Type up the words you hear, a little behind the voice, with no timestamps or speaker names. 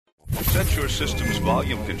Set your system's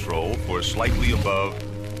volume control for slightly above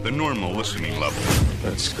the normal listening level.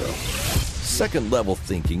 Let's go. Second-level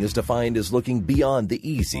thinking is defined as looking beyond the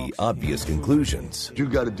easy, obvious conclusions. You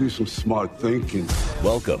got to do some smart thinking.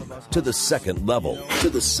 Welcome to the Second Level.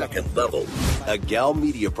 A Gal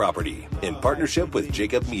Media property in partnership with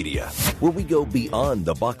Jacob Media, where we go beyond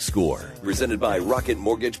the box score. Presented by Rocket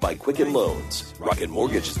Mortgage by Quicken Loans. Rocket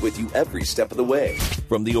Mortgage is with you every step of the way.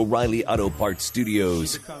 From the O'Reilly Auto Parts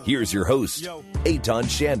Studios, here's your host, Eitan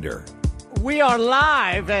Shander. We are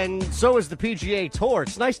live, and so is the PGA Tour.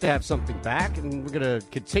 It's nice to have something back, and we're going to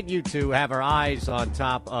continue to have our eyes on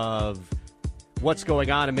top of what's going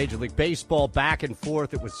on in Major League Baseball, back and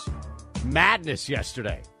forth. It was madness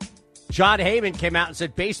yesterday. Jon Heyman came out and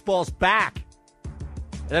said, baseball's back.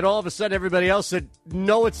 And then all of a sudden, everybody else said,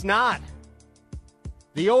 no, it's not.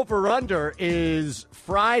 The over-under is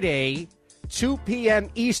Friday, 2 p.m.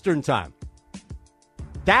 Eastern time.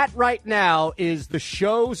 That right now is the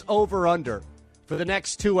show's over-under for the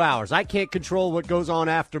next 2 hours. I can't control what goes on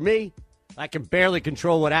after me. I can barely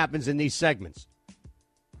control what happens in these segments.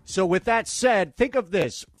 So with that said, think of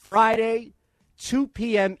this. Friday, 2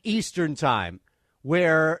 p.m. Eastern time,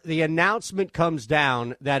 where the announcement comes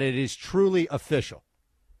down that it is truly official.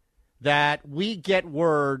 That we get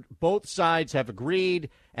word, both sides have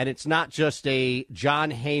agreed, and it's not just a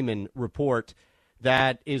Jon Heyman report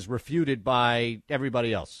that is refuted by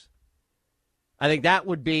everybody else. I think that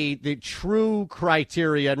would be the true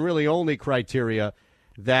criteria, and really only criteria,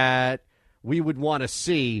 that we would want to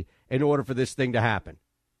see in order for this thing to happen.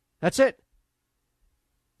 That's it.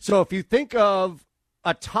 So if you think of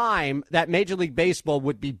a time that Major League Baseball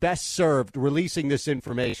would be best served releasing this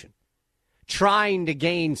information, trying to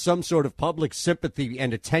gain some sort of public sympathy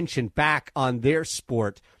and attention back on their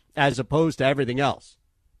sport as opposed to everything else.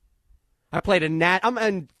 I played I'm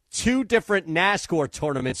in 2 different NASCAR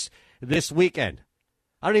tournaments this weekend.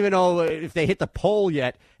 I don't even know if they hit the poll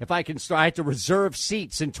yet. If I can start, I had to reserve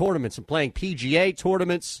seats in tournaments. I'm playing PGA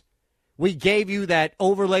tournaments. We gave you that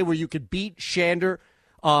overlay where you could beat Shander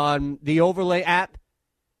on the overlay app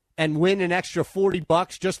and win an extra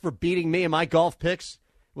 $40 just for beating me in my golf picks.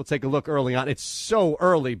 We'll take a look early on. It's so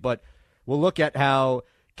early, but we'll look at how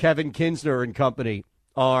Kevin Kinsner and company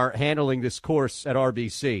are handling this course at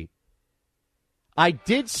RBC. I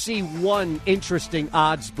did see one interesting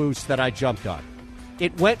odds boost that I jumped on.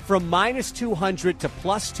 It went from minus 200 to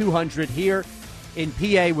plus 200 here in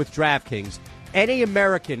PA with DraftKings. Any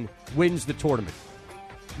American wins the tournament.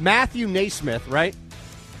 Matthew Naismith, right,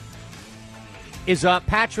 is up.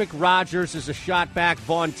 Patrick Rogers is a shot back.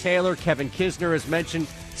 Vaughn Taylor, Kevin Kisner, as mentioned.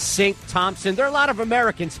 Sink Thompson. There are a lot of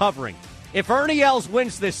Americans hovering. If Ernie Els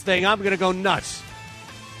wins this thing, I'm going to go nuts.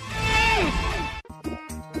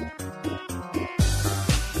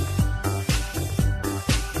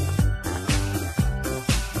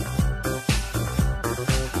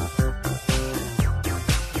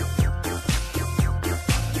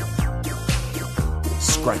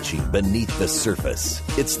 Scratching beneath the surface.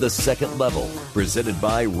 It's the Second Level, presented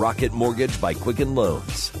by Rocket Mortgage by Quicken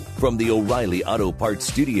Loans. From the O'Reilly Auto Parts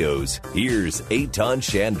Studios, here's Eitan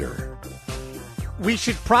Shander. We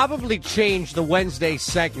should probably change the Wednesday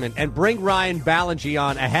segment and bring Ryan Ballengee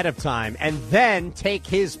on ahead of time and then take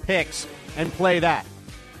his picks and play that.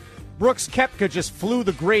 Brooks Koepka just flew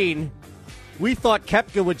the green. We thought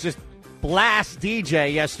Koepka would just blast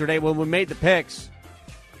DJ yesterday when we made the picks.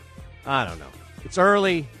 I don't know. It's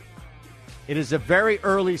early. It is a very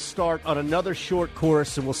early start on another short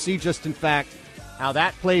course, and we'll see just in fact how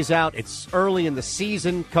that plays out. It's early in the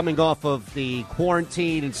season, coming off of the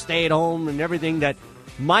quarantine and stay at home and everything that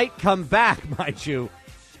might come back, mind you,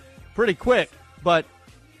 pretty quick. But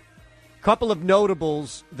a couple of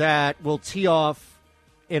notables that will tee off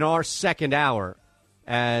in our second hour,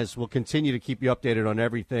 as we'll continue to keep you updated on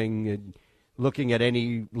everything and looking at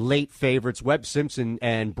any late favorites. Webb Simpson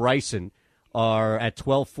and Bryson are at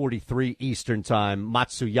 12:43 Eastern Time.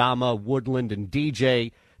 Matsuyama, Woodland, and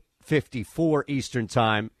DJ, 54 Eastern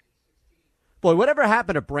Time. Boy, whatever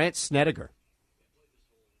happened to Brandt Snedeker?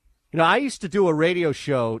 You know, I used to do a radio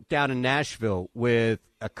show down in Nashville with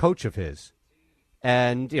a coach of his,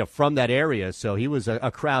 and, you know, from that area, so he was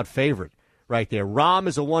a crowd favorite right there. Rahm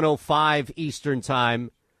is a 105 Eastern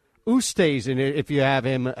Time. Ustays, if you have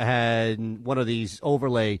him, had one of these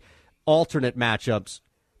overlay alternate matchups.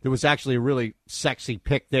 There was actually a really sexy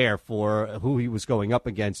pick there for who he was going up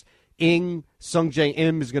against. Sungjae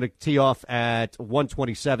Im is going to tee off at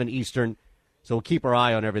 127 Eastern, so we'll keep our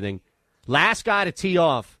eye on everything. Last guy to tee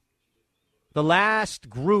off, the last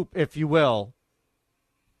group, if you will,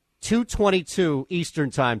 2:22 Eastern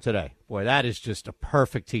Time today. Boy, that is just a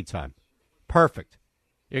perfect tee time. Perfect.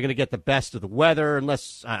 You're going to get the best of the weather,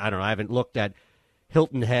 unless, I don't know, I haven't looked at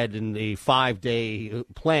Hilton Head in the 5-day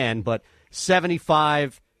plan, but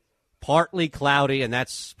 75, partly cloudy, and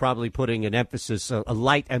that's probably putting an emphasis, a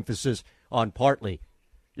light emphasis on partly.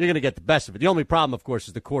 You're going to get the best of it. The only problem, of course,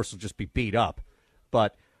 is the course will just be beat up.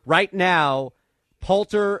 But right now,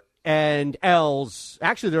 Poulter and Els,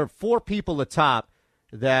 actually there are 4 people atop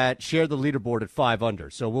that share the leaderboard at 5 under.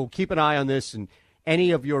 So we'll keep an eye on this and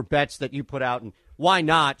any of your bets that you put out. And why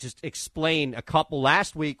not just explain a couple?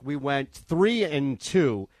 Last week we went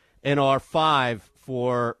 3-2 in our 5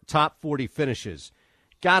 for top 40 finishes.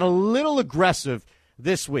 Got a little aggressive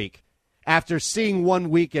this week after seeing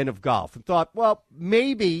one weekend of golf and thought, well,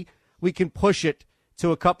 maybe we can push it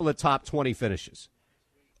to a couple of top 20 finishes.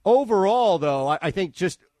 Overall, though, I think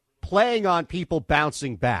just playing on people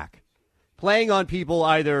bouncing back, playing on people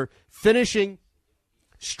either finishing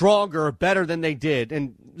stronger or better than they did.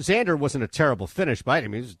 And Xander wasn't a terrible finish by any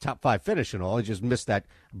means. He was a top 5 finish and all. He just missed that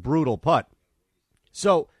brutal putt.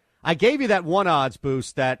 So I gave you that one odds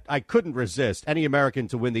boost that I couldn't resist. Any American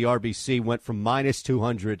to win the RBC went from minus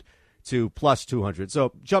 200 to plus 200.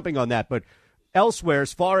 So jumping on that. But elsewhere,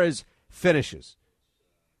 as far as finishes,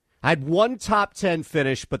 I had one top 10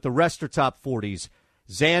 finish, but the rest are top 40s.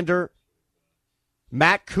 Xander,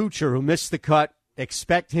 Matt Kuchar, who missed the cut,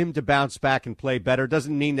 expect him to bounce back and play better.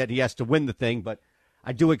 Doesn't mean that he has to win the thing, but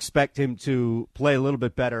I do expect him to play a little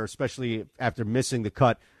bit better, especially after missing the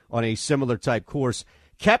cut on a similar type course.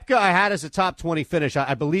 Koepka I had as a top 20 finish.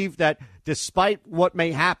 I believe that despite what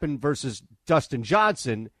may happen versus Dustin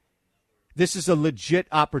Johnson, this is a legit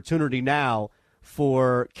opportunity now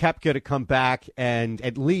for Koepka to come back and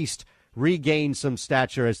at least regain some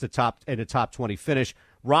stature as the top 20 finish.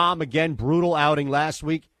 Rahm, again, brutal outing last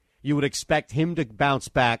week. You would expect him to bounce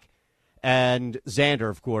back. And Xander,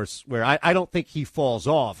 of course, where I don't think he falls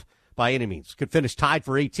off by any means. Could finish tied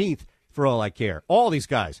for 18th for all I care. All these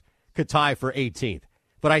guys could tie for 18th.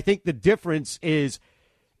 But I think the difference is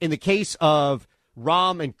in the case of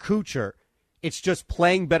Rahm and Kuchar, it's just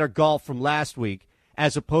playing better golf from last week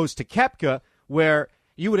as opposed to Koepka, where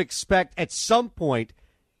you would expect at some point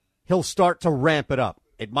he'll start to ramp it up.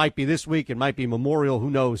 It might be this week. It might be Memorial.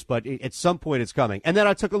 Who knows? But at some point it's coming. And then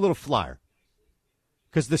I took a little flyer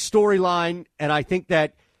because the storyline, and I think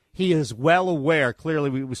that he is well aware.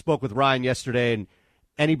 Clearly, we spoke with Ryan yesterday, and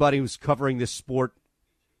anybody who's covering this sport,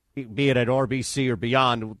 be it at RBC or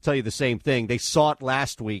beyond, will tell you the same thing. They saw it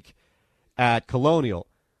last week at Colonial,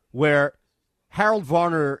 where Harold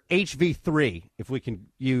Varner, HV3, if we can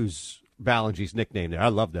use Ballingee's nickname there. I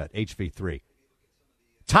love that, HV3.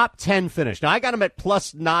 Top 10 finish. Now, I got him at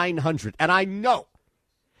plus 900, and I know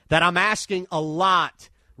that I'm asking a lot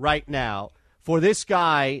right now for this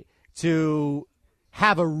guy to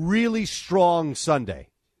have a really strong Sunday.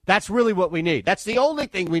 That's really what we need. That's the only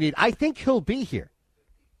thing we need. I think he'll be here.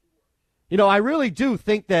 You know, I really do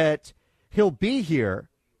think that he'll be here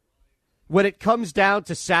when it comes down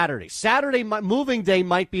to Saturday. Saturday, moving day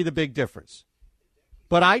might be the big difference.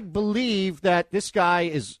 But I believe that this guy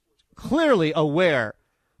is clearly aware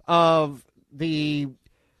of the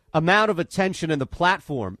amount of attention and the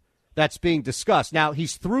platform that's being discussed. Now,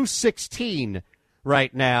 he's through 16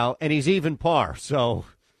 right now, and he's even par. So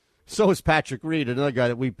is Patrick Reed, another guy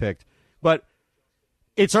that we picked. But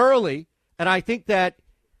it's early, and I think that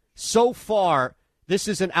so far this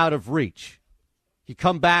isn't out of reach. You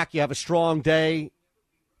come back, you have a strong day.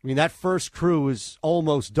 I mean, that first crew is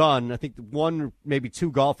almost done. I think one, maybe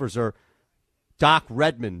two golfers are. Doc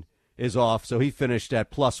Redman is off, so he finished at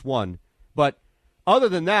 +1. But other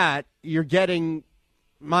than that, you're getting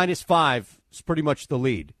 -5 is pretty much the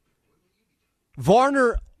lead.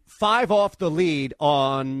 Varner 5 off the lead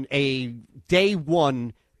on a day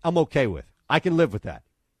one, I'm okay with. I can live with that.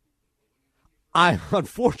 I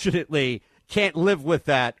unfortunately can't live with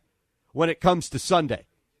that when it comes to Sunday.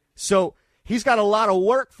 So he's got a lot of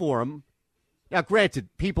work for him. Now, granted,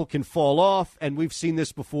 people can fall off, and we've seen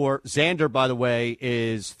this before. Xander, by the way,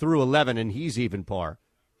 is through 11, and he's even par.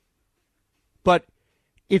 But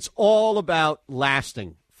it's all about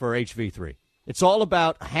lasting for HV3. It's all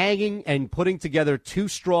about hanging and putting together 2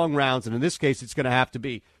 strong rounds, and in this case, it's going to have to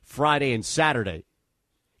be Friday and Saturday.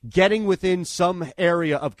 Getting within some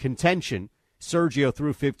area of contention, Sergio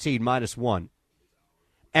through 15, -1.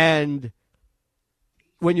 And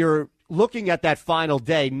when you're looking at that final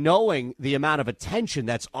day, knowing the amount of attention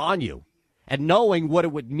that's on you and knowing what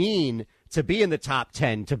it would mean to be in the top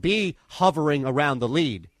 10, to be hovering around the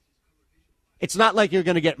lead, it's not like you're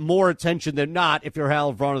going to get more attention than not if you're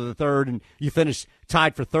Harold Varner III and you finish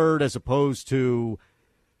tied for 3rd as opposed to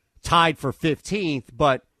tied for 15th.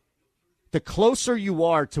 But the closer you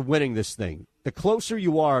are to winning this thing, the closer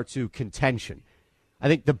you are to contention, I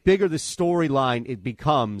think the bigger the storyline it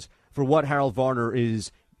becomes for what Harold Varner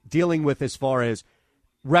is dealing with as far as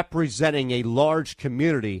representing a large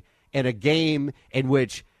community in a game in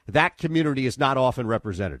which that community is not often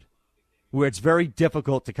represented, where it's very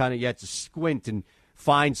difficult to kind of yet to squint and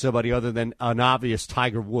find somebody other than an obvious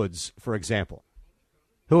Tiger Woods, for example,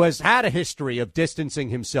 who has had a history of distancing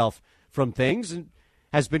himself from things and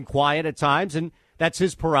has been quiet at times, and that's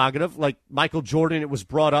his prerogative. Like Michael Jordan, it was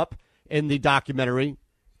brought up in the documentary,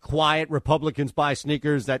 quiet, Republicans buy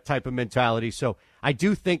sneakers, that type of mentality. So I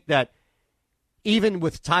do think that even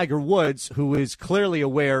with Tiger Woods, who is clearly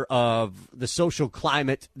aware of the social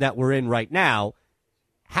climate that we're in right now,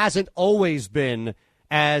 hasn't always been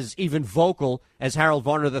as even vocal as Harold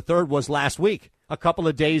Varner III was last week, a couple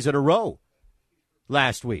of days in a row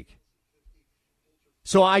last week.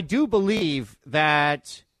 So I do believe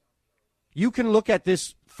that you can look at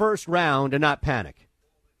this first round and not panic.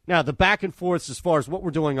 Now, the back and forth as far as what we're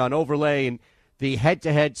doing on overlay and the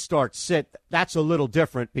head-to-head start-sit, that's a little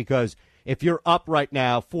different because if you're up right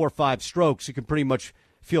now 4 or 5 strokes, you can pretty much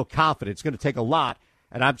feel confident. It's going to take a lot,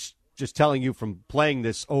 and I'm just telling you from playing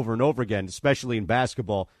this over and over again, especially in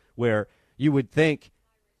basketball, where you would think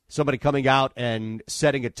somebody coming out and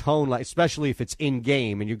setting a tone, like, especially if it's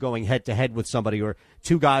in-game and you're going head-to-head with somebody or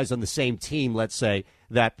 2 guys on the same team, let's say,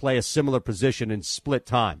 that play a similar position in split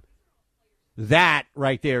time. That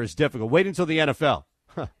right there is difficult. Wait until the NFL,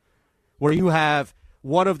 where you have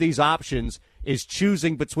one of these options is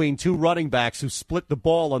choosing between 2 running backs who split the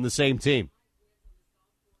ball on the same team.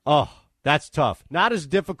 Oh, that's tough. Not as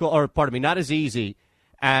difficult, or pardon me, not as easy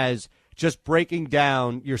as just breaking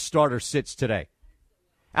down your starter sits today.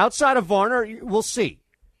 Outside of Varner, we'll see.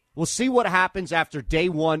 We'll see what happens after day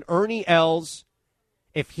 1. Ernie Els,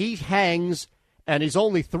 if he hangs, and he's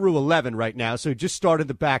only through 11 right now, so he just started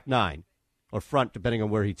the back 9, or front, depending on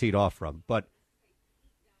where he teed off from. But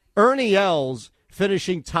Ernie Els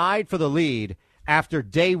finishing tied for the lead after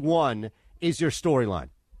day 1 is your storyline.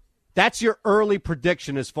 That's your early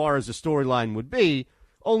prediction as far as the storyline would be,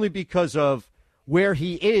 only because of where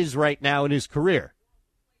he is right now in his career.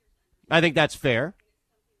 I think that's fair.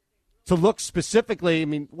 To look specifically, I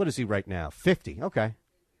mean, what is he right now? 50. Okay.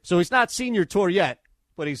 So he's not senior tour yet,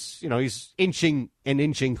 but he's inching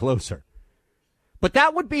closer. But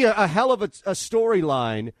that would be a hell of a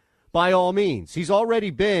storyline by all means. He's already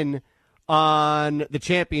been on the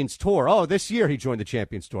Champions Tour. Oh, this year he joined the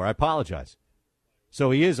Champions Tour. I apologize.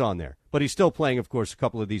 So he is on there. But he's still playing, of course, a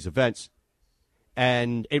couple of these events.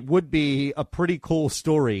 And it would be a pretty cool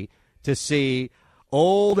story to see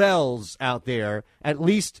old Els out there, at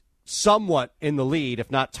least somewhat in the lead,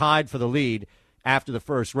 if not tied for the lead, after the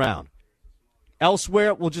first round.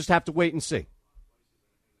 Elsewhere, we'll just have to wait and see.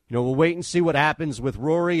 We'll wait and see what happens with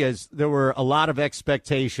Rory, as there were a lot of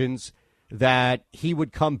expectations that he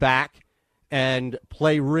would come back and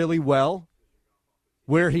play really well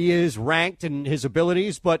where he is ranked in his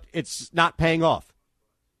abilities, but it's not paying off.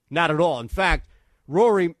 Not at all. In fact,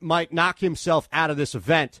 Rory might knock himself out of this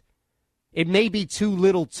event. It may be too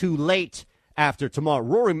little too late after tomorrow.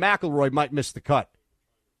 Rory McIlroy might miss the cut.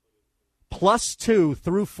 +2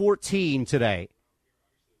 through 14 today.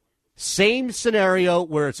 Same scenario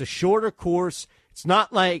where it's a shorter course. It's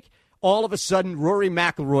not like all of a sudden Rory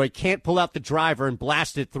McIlroy can't pull out the driver and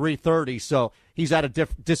blast it 330, so he's at a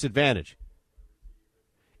disadvantage.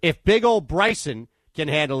 If big old Bryson can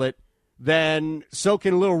handle it, then so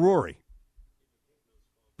can little Rory.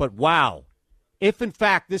 But wow, if in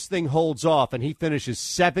fact this thing holds off and he finishes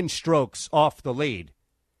 7 strokes off the lead,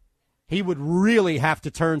 he would really have to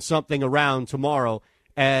turn something around tomorrow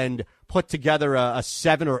and put together a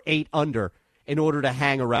 7 or 8 under in order to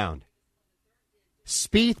hang around.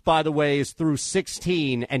 Spieth, by the way, is through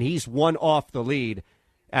 16, and he's 1 off the lead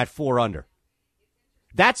at 4 under.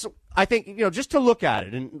 That's, I think, just to look at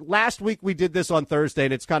it. And last week we did this on Thursday,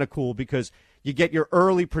 and it's kind of cool because you get your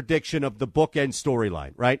early prediction of the bookend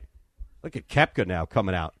storyline, right? Look at Koepka now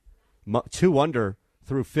coming out. 2 under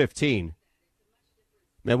through 15.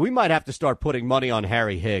 Man, we might have to start putting money on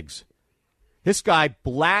Harry Higgs. This guy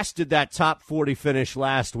blasted that top 40 finish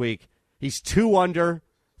last week. He's 2 under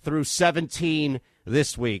through 17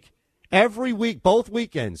 this week. Every week, both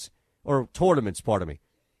weekends, or tournaments, pardon me,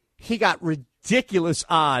 he got ridiculous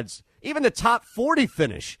odds. Even the top 40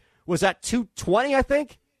 finish was at 220, I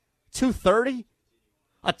think, 230.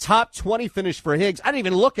 A top 20 finish for Higgs. I didn't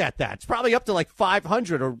even look at that. It's probably up to like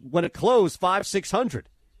 500, or when it closed, 500-600.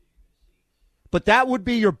 But that would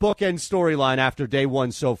be your bookend storyline after day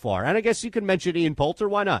 1 so far. And I guess you can mention Ian Poulter.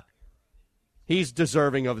 Why not? He's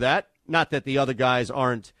deserving of that. Not that the other guys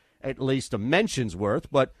aren't at least a mention's worth,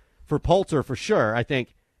 but for Poulter for sure. I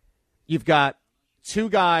think you've got two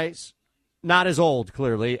guys, not as old,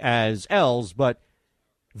 clearly, as Els, but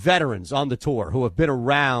veterans on the tour who have been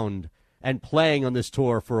around and playing on this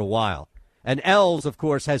tour for a while. And Els, of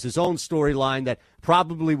course, has his own storyline that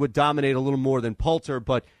probably would dominate a little more than Poulter,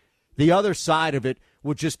 but the other side of it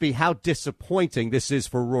would just be how disappointing this is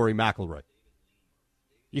for Rory McIlroy.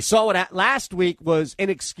 You saw what last week was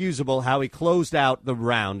inexcusable, how he closed out the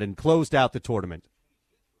round and closed out the tournament.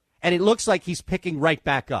 And it looks like he's picking right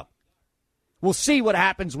back up. We'll see what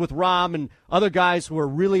happens with Rahm and other guys who are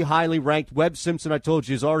really highly ranked. Webb Simpson, I told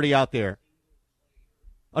you, is already out there.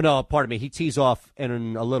 Oh, no, pardon me. He tees off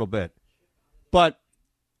in a little bit. But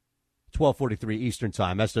 12:43 Eastern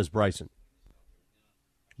time, as does Bryson.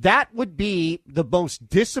 That would be the most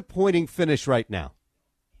disappointing finish right now,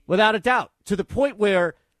 without a doubt, to the point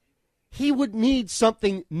where he would need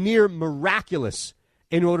something near miraculous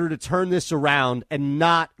in order to turn this around and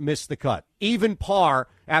not miss the cut. Even par,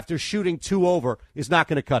 after shooting 2 over, is not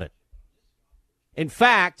going to cut it. In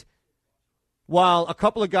fact, while a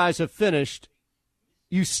couple of guys have finished,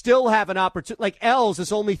 you still have an opportunity. Like Els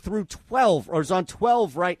is only through 12, or is on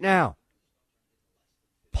 12 right now.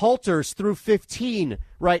 Poulter's through 15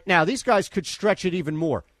 right now. These guys could stretch it even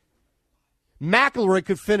more. McIlroy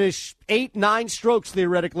could finish 8, 9 strokes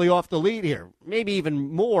theoretically off the lead here. Maybe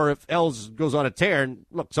even more if Els goes on a tear. And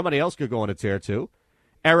look, somebody else could go on a tear too.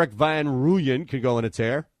 Eric Van Rooyen could go on a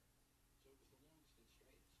tear.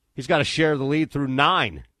 He's got to share the lead through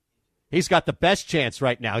 9. He's got the best chance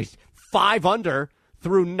right now. He's 5 under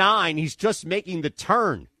through 9. He's just making the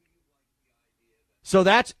turn. So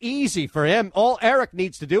that's easy for him. All Eric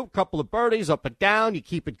needs to do, a couple of birdies up and down. You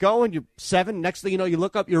keep it going. You're 7. Next thing you know, you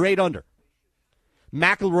look up, you're 8 under.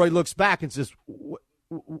 McIlroy looks back and says,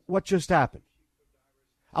 what just happened?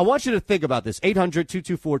 I want you to think about this.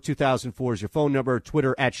 800-224-2004 is your phone number.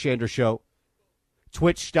 Twitter at Shander Show.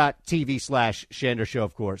 Twitch.tv/Shander Show,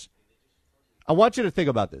 of course. I want you to think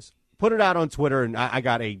about this. Put it out on Twitter, and I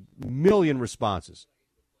got 1 million responses.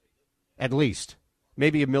 At least.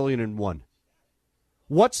 Maybe 1,000,001.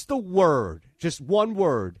 What's the word, just one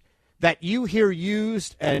word, that you hear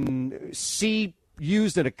used and see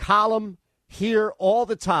used in a column, hear all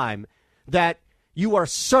the time, that you are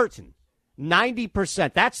certain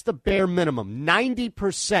 90%, that's the bare minimum,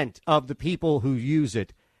 90% of the people who use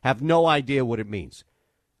it have no idea what it means?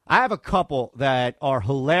 I have a couple that are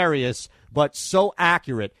hilarious but so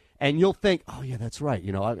accurate, and you'll think, oh, yeah, that's right.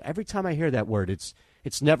 You know, every time I hear that word, it's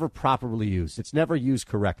never properly used. It's never used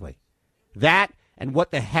correctly. That and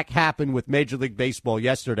what the heck happened with Major League Baseball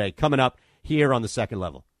yesterday, coming up here on the Second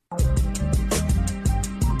Level.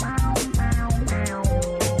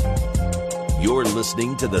 You're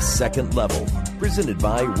listening to The Second Level, presented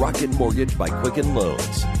by Rocket Mortgage by Quicken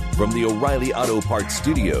Loans. From the O'Reilly Auto Parts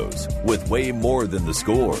Studios, with way more than the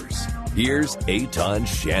scores, here's Eitan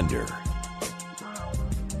Shander.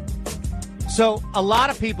 So a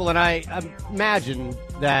lot of people, and I imagine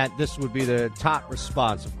that this would be the top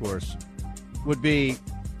response, of course, would be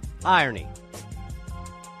irony.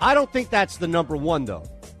 I don't think that's the number one, though.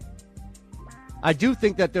 I do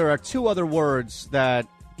think that there are 2 other words that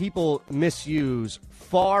people misuse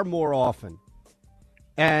far more often.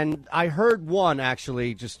 And I heard one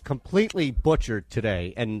actually just completely butchered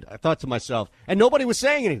today, and I thought to myself, and nobody was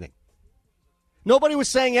saying anything. Nobody was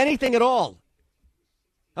saying anything at all.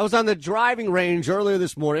 I was on the driving range earlier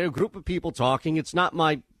this morning, a group of people talking. It's not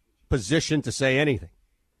my position to say anything,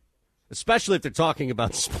 especially if they're talking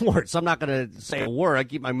about sports. I'm not going to say a word. I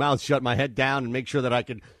keep my mouth shut, my head down, and make sure that I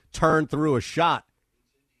can turn through a shot.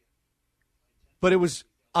 But it was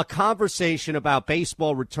a conversation about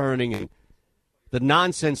baseball returning and the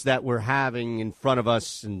nonsense that we're having in front of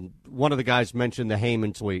us. And one of the guys mentioned the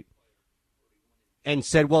Heyman tweet and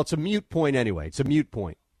said, well, it's a moot point anyway. It's a moot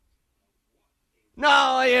point.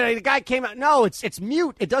 No, the guy came out. No, it's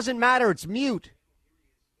mute. It doesn't matter. It's mute.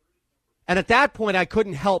 And at that point, I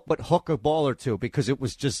couldn't help but hook a ball or two because it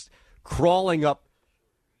was just crawling up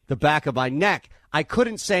the back of my neck. I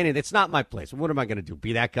couldn't say anything. It's not my place. What am I going to do?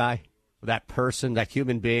 Be that guy? That person, that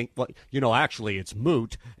human being? Well, actually, it's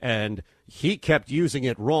moot, and he kept using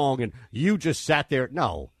it wrong, and you just sat there.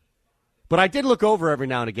 No. But I did look over every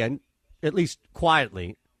now and again, at least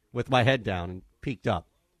quietly, with my head down and peeked up.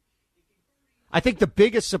 I think the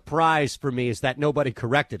biggest surprise for me is that nobody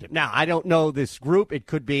corrected him. Now, I don't know this group. It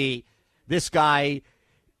could be this guy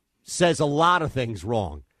says a lot of things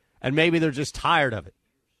wrong, and maybe they're just tired of it.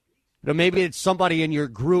 Maybe it's somebody in your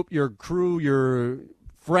group, your crew, your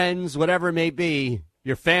friends, whatever it may be,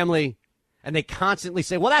 your family, and they constantly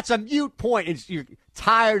say, well, that's a mute point. You're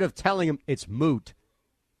tired of telling them it's moot,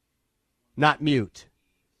 not mute.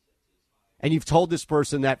 and you've told this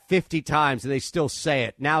person that 50 times and they still say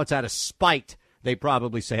it. Now it's out of spite. They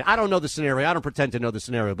probably say it. I don't know the scenario. I don't pretend to know the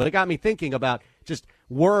scenario, but it got me thinking about just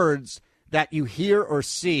words that you hear or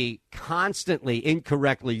see constantly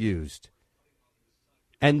incorrectly used,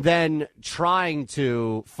 and then trying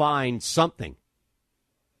to find something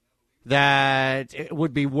that it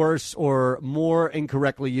would be worse or more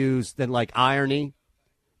incorrectly used than like irony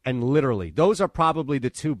and literally. Those are probably the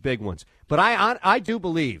two big ones. But I do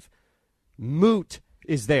believe moot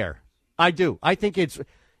is there. I do. I think it's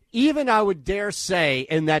even, I would dare say,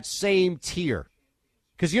 in that same tier.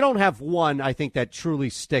 Because you don't have one, I think, that truly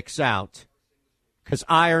sticks out. Because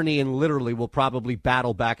irony and literally will probably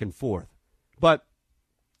battle back and forth. But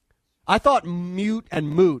I thought mute and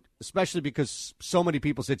moot, especially because so many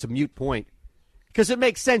people say it's a mute point, because it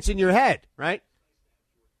makes sense in your head, right?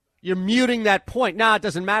 You're muting that point. Nah, it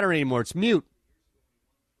doesn't matter anymore. It's mute.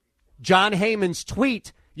 John Heyman's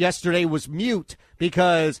tweet yesterday was mute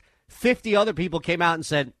because 50 other people came out and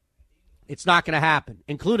said it's not going to happen,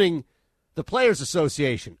 including the Players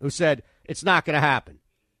Association, who said it's not going to happen.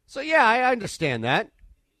 So, yeah, I understand that.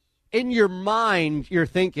 In your mind, you're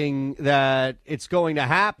thinking that it's going to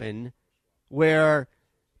happen where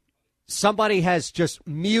somebody has just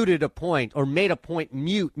muted a point or made a point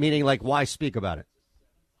mute, meaning like, why speak about it?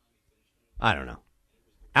 I don't know.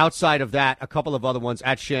 Outside of that, a couple of other ones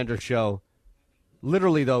at Shander Show.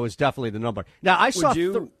 Literally, though, is definitely the number. Now, I saw...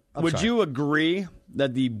 Would you agree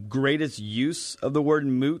that the greatest use of the word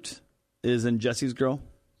moot is in Jesse's Girl?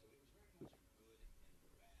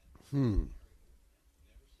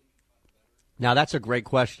 Now, that's a great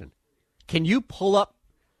question. Can you pull up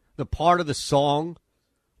the part of the song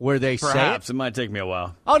where they say it? Perhaps. It might take me a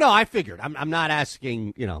while. Oh, no, I figured. I'm not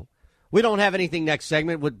asking, We don't have anything next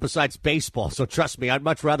segment besides baseball, so trust me, I'd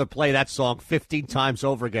much rather play that song 15 times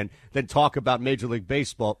over again than talk about Major League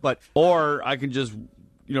Baseball. Or I can just,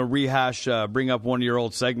 rehash, bring up one of your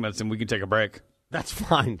old segments, and we can take a break. That's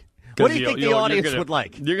fine. What do you think the audience would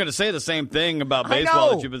like? You're going to say the same thing about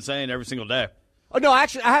baseball that you've been saying every single day. Oh, no,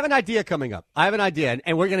 actually, I have an idea coming up. I have an idea,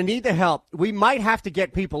 and we're going to need the help. We might have to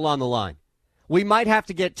get people on the line. We might have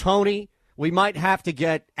to get Tony. We might have to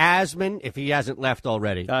get Asman, if he hasn't left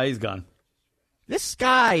already. He's gone. This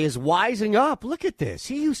guy is wising up. Look at this.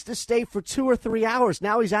 He used to stay for 2 or 3 hours.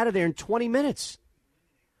 Now he's out of there in 20 minutes.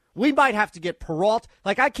 We might have to get Peralta.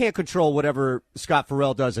 Like, I can't control whatever Scott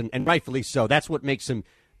Farrell does, and rightfully so. That's what makes him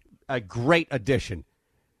a great addition.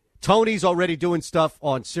 Tony's already doing stuff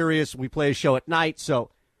on Sirius. We play a show at night.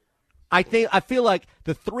 So I feel like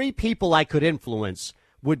the 3 people I could influence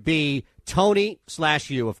would be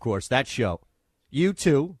Tony/you, of course, that show. You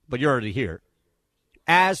too, but you're already here.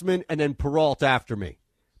 Asman, and then Peralta after me.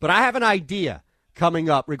 But I have an idea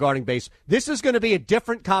coming up regarding base. This is going to be a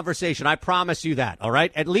different conversation. I promise you that, all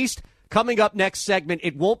right? At least coming up next segment,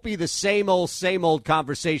 it won't be the same old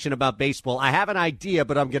conversation about baseball. I have an idea,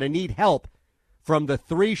 but I'm going to need help from the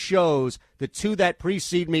 3 shows, the 2 that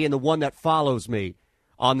precede me and the 1 that follows me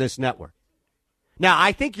on this network. Now,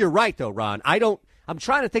 I think you're right, though, Ron. I'm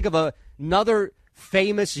trying to think of another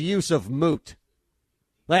famous use of moot.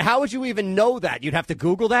 Like, how would you even know that? You'd have to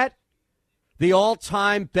Google that? The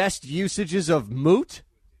all-time best usages of moot?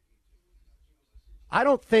 I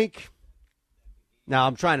don't think... Now,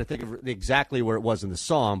 I'm trying to think of exactly where it was in the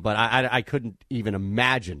song, but I couldn't even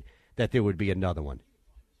imagine that there would be another one.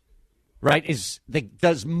 Right?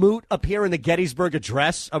 Does moot appear in the Gettysburg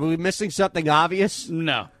Address? Are we missing something obvious?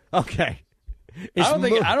 No. Okay.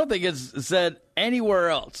 I don't think it's said anywhere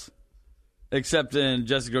else except in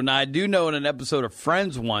Jessica Girl. Now, I do know in an episode of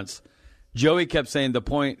Friends once, Joey kept saying the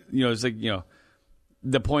point, it's like,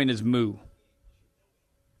 the point is moo.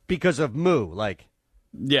 Because of moo, like...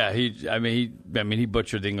 Yeah, he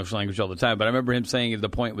butchered the English language all the time, but I remember him saying the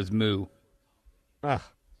point was moo.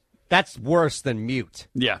 That's worse than mute.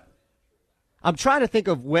 Yeah. I'm trying to think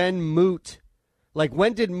of when moot, like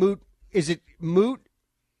when did moot, is it moot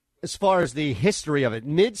as far as the history of it?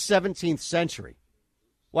 Mid-17th century.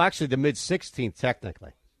 Well, actually the mid-16th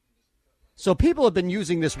technically. So people have been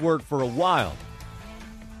using this word for a while.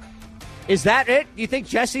 Is that it? Do you think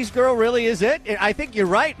Jesse's Girl really is it? I think you're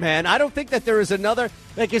right, man. I don't think that there is another,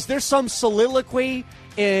 like, is there some soliloquy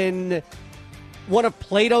in one of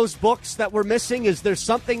Plato's books that we're missing? Is there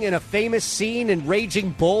something in a famous scene in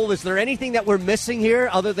Raging Bull? Is there anything that we're missing here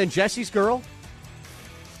other than Jesse's Girl?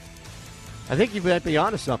 I think you might be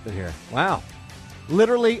onto something here. Wow.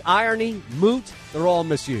 Literally, irony, moot, they're all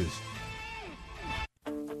misused.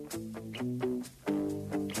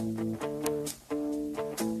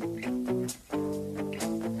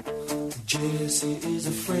 Jesse is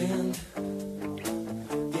a friend.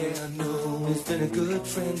 Yeah, I know he's been been a good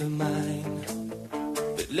friend of mine.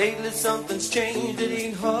 But lately something's changed, it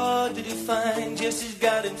ain't hard to define. Jesse's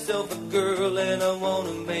got himself a girl and I want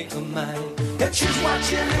to make her mine. And she's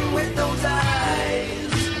watching him with those eyes.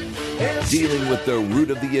 Dealing with the root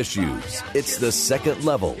of the issues. It's The Second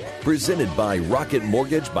Level, presented by Rocket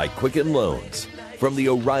Mortgage by Quicken Loans. From the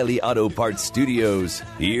O'Reilly Auto Parts Studios,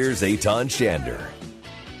 here's Eitan Shander.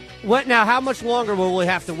 What now? How much longer will we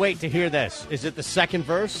have to wait to hear this? Is it the second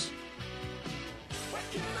verse?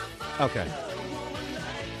 Okay.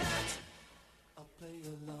 I'll play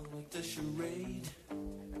along with the charade.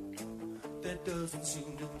 There doesn't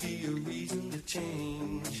seem to be a reason to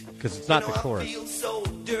change. Because it's not the chorus. I feel so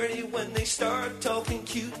dirty when they start talking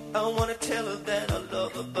cute. I want to tell her that I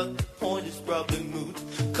love her, but the point is probably moot.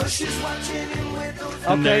 Because she's watching him with those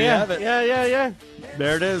Okay, there you yeah. have it. Yeah.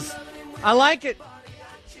 There it is. I like it.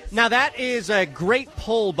 Now, that is a great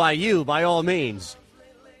poll by you, by all means.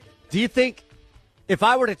 Do you think, if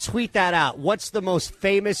I were to tweet that out, what's the most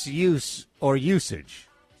famous use or usage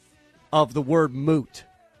of the word moot?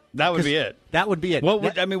 That would be it. That would be it.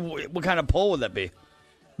 What kind of poll would that be?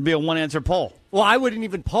 It'd be a one-answer poll. Well, I wouldn't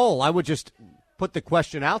even poll. I would just put the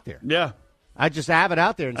question out there. Yeah. I'd just have it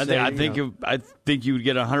out there and say, I think you would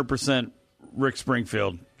get 100% Rick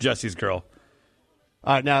Springfield, Jesse's girl.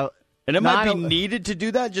 All right, now... And it might be needed to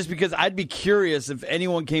do that just because I'd be curious if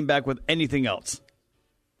anyone came back with anything else.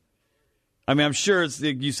 I mean, I'm sure it's,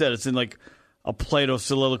 like you said, it's in like a Plato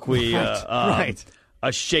soliloquy, right.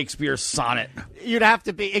 A Shakespeare sonnet. You'd have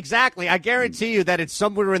to be, exactly. I guarantee you that it's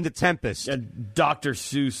somewhere in the Tempest. A Dr.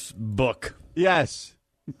 Seuss book. Yes.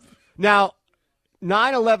 Now,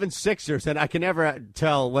 9/11 Sixers, and I can never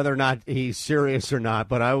tell whether or not he's serious or not,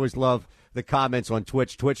 but I always love the comments on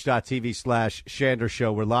Twitch, twitch.tv/Shander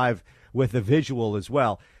Show. We're live with a visual as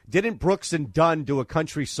well. Didn't Brooks and Dunn do a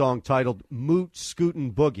country song titled Moot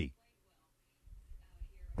Scootin' Boogie?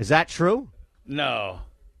 Is that true? No.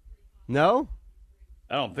 No?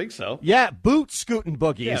 I don't think so. Yeah, Boot Scootin'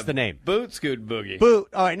 Boogie is the name. Boot Scoot Boogie. Boot.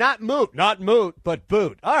 All right, not moot, but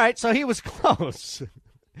boot. All right, so he was close.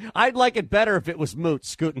 I'd like it better if it was Moot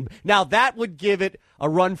Scootin'. Now, that would give it a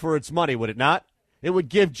run for its money, would it not? It would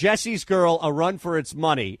give Jesse's Girl a run for its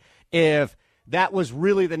money if that was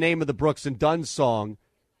really the name of the Brooks and Dunn song,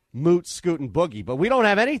 Moot Scootin' Boogie. But we don't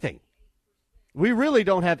have anything. We really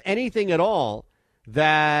don't have anything at all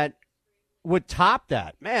that would top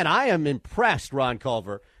that. Man, I am impressed, Ron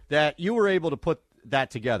Culver, that you were able to put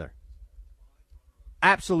that together.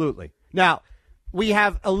 Absolutely. Now, we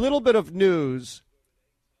have a little bit of news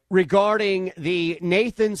regarding the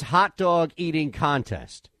Nathan's hot dog eating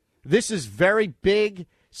contest. This is very big.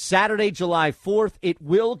 Saturday, July 4th. It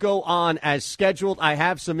will go on as scheduled. I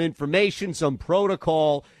have some information, some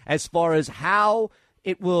protocol as far as how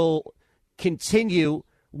it will continue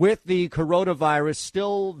with the coronavirus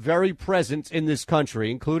still very present in this country,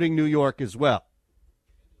 including New York as well.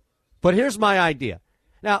 But here's my idea.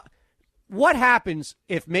 Now, what happens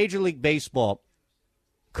if Major League Baseball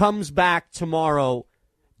comes back tomorrow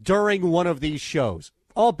during one of these shows?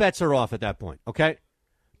 All bets are off at that point, okay?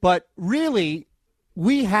 But really,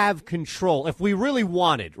 we have control. If we really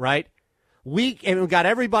wanted, right? We got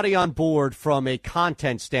everybody on board from a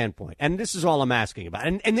content standpoint. And this is all I'm asking about.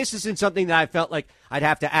 And this isn't something that I felt like I'd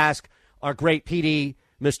have to ask our great PD,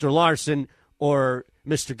 Mr. Larson, or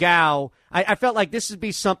Mr. Gao. I felt like this would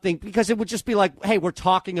be something, because it would just be like, hey, we're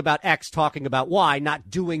talking about X, talking about Y, not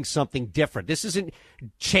doing something different. This isn't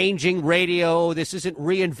changing radio. This isn't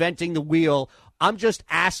reinventing the wheel. I'm just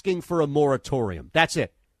asking for a moratorium. That's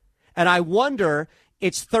it. And I wonder,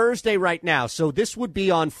 it's Thursday right now, so this would be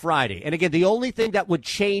on Friday. And again, the only thing that would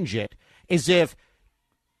change it is if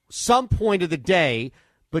some point of the day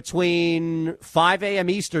between 5 a.m.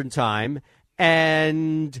 Eastern time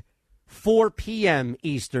and 4 p.m.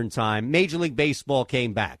 Eastern time, Major League Baseball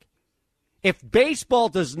came back. If baseball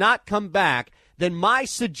does not come back, then my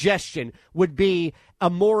suggestion would be a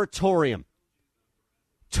moratorium.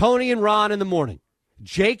 Tony and Ron in the morning,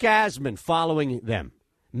 Jake Asman following them.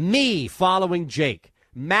 Me following Jake.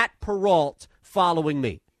 Matt Peralt following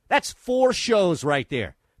me. That's 4 shows right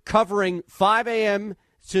there, covering 5 a.m.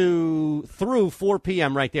 through 4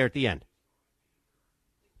 p.m. right there at the end.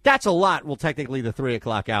 That's a lot. Well, technically the 3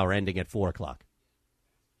 o'clock hour ending at 4 o'clock.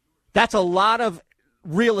 That's a lot of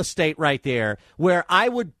real estate right there where I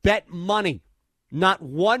would bet money not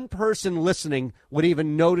one person listening would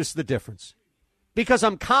even notice the difference. Because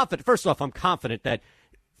I'm confident. First off, I'm confident that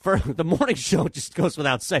for the morning show, just goes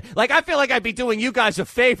without saying. Like, I feel like I'd be doing you guys a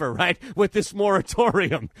favor, right, with this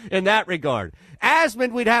moratorium in that regard.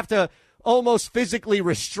 Asman, we'd have to almost physically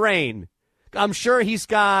restrain. I'm sure he's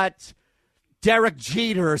got Derek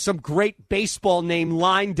Jeter or some great baseball name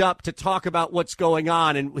lined up to talk about what's going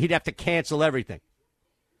on, and he'd have to cancel everything.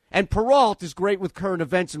 And Peralt is great with current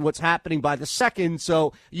events and what's happening by the second,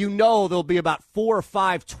 so there'll be about 4 or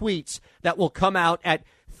 5 tweets that will come out at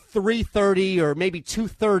 3:30 or maybe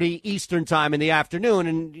 2:30 Eastern time in the afternoon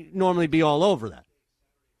and normally be all over that.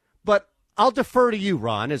 But I'll defer to you,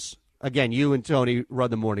 Ron, as, again, you and Tony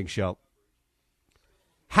run the morning show.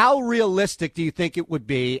 How realistic do you think it would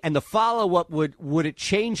be? And the follow-up, would it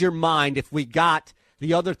change your mind if we got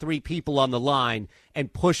the other 3 people on the line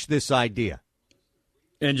and pushed this idea?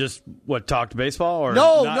 And just, talk baseball? Or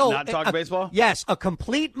No. Not talk baseball? Yes, a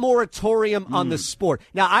complete moratorium on the sport.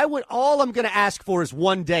 Now, all I'm going to ask for is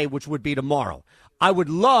one day, which would be tomorrow. I would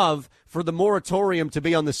love for the moratorium to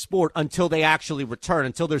be on the sport until they actually return,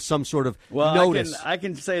 until there's some sort of notice. I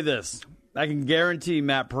can say this. I can guarantee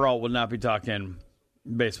Matt Peralt will not be talking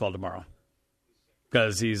baseball tomorrow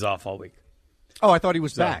because he's off all week. Oh, I thought he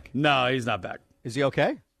was back. No, he's not back. Is he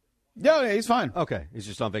okay? Yeah, he's fine. Okay, he's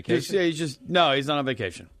just on vacation. He's not on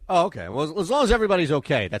vacation. Oh, okay. Well, as long as everybody's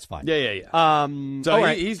okay, that's fine. Yeah. So all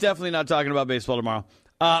right. he's definitely not talking about baseball tomorrow.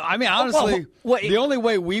 Honestly, the only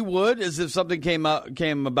way we would is if something came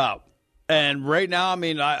about. And right now,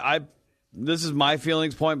 I this is my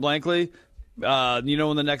feelings point blankly. When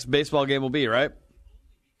the next baseball game will be, right?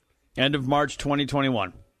 End of March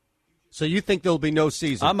 2021. So you think there'll be no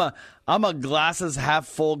season? I'm a glasses half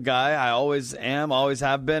full guy. I always am, always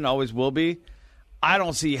have been, always will be. I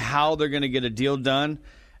don't see how they're going to get a deal done,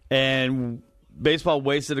 and baseball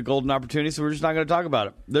wasted a golden opportunity. So we're just not going to talk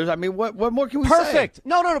about it. What more can we say? Perfect.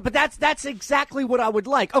 No. But that's exactly what I would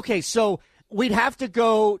like. Okay, so we'd have to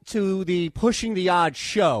go to the Pushing the Odds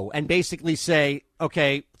show and basically say,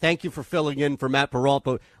 okay, thank you for filling in for Matt Peralt,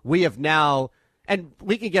 but we have now, and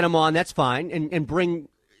we can get him on. That's fine, and bring.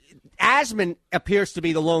 Asman appears to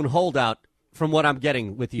be the lone holdout from what I'm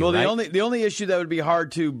getting with you. Well, right? the only issue that would be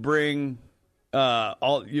hard to bring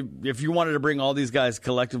if you wanted to bring all these guys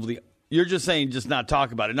collectively, you're just saying just not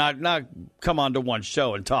talk about it, not come on to one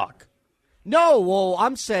show and talk. No, well,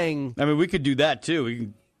 I'm saying. We could do that too. We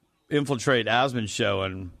can infiltrate Asman's show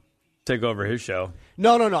and take over his show.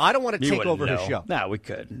 No. I don't want to take over his show. No, we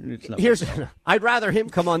could. I'd rather him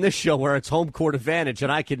come on this show where it's home court advantage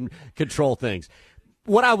and I can control things.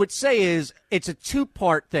 What I would say is it's a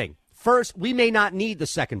 2-part thing. First, we may not need the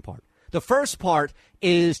second part. The first part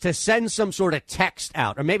is to send some sort of text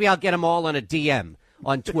out, or maybe I'll get them all on a DM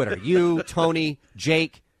on Twitter. You, Tony,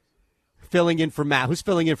 Jake, filling in for Matt. Who's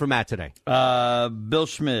filling in for Matt today? Bill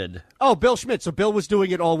Schmid. Oh, Bill Schmid. So Bill was doing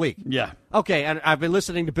it all week. Yeah. Okay, and I've been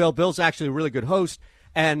listening to Bill. Bill's actually a really good host,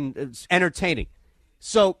 and it's entertaining.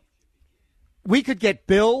 So we could get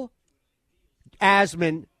Bill,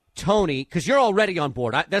 Asman, Tony, because you're already on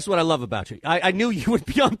board. That's what I love about you. I knew you would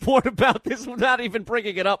be on board about this without even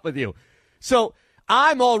bringing it up with you. So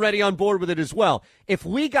I'm already on board with it as well. If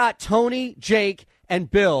we got Tony, Jake,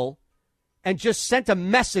 and Bill and just sent a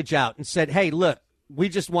message out and said, hey, look, we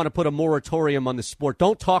just want to put a moratorium on the sport.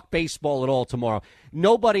 Don't talk baseball at all tomorrow.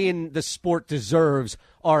 Nobody in the sport deserves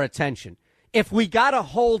our attention. If we got a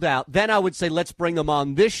holdout, then I would say let's bring them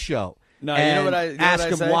on this show. No, and you know what I ask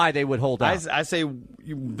them say? why they would hold out. I say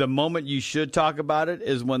the moment you should talk about it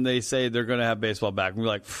is when they say they're going to have baseball back. And we're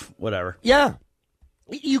like, whatever. Yeah.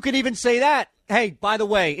 You could even say that. Hey, by the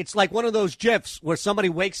way, it's like one of those GIFs where somebody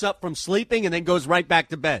wakes up from sleeping and then goes right back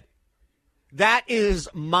to bed. That is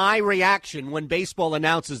my reaction when baseball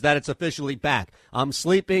announces that it's officially back. I'm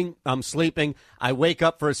sleeping. I wake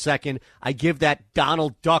up for a second. I give that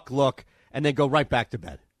Donald Duck look and then go right back to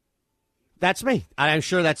bed. That's me. I'm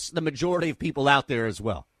sure that's the majority of people out there as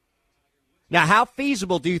well. Now, how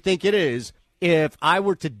feasible do you think it is if I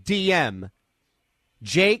were to DM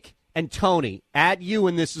Jake and Tony, add you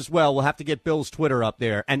in this as well, we'll have to get Bill's Twitter up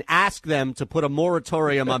there, and ask them to put a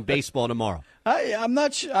moratorium on baseball tomorrow? I'm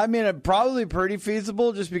not sure. Probably pretty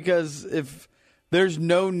feasible just because if there's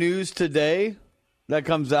no news today that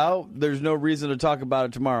comes out, there's no reason to talk about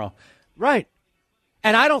it tomorrow. Right.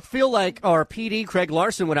 And I don't feel like our PD, Craig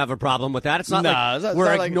Larson, would have a problem with that. It's not like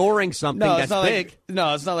we're ignoring something that's big.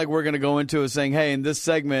 It's not like we're going to go into it saying, hey, in this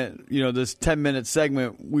segment, this 10-minute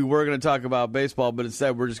segment, we were going to talk about baseball, but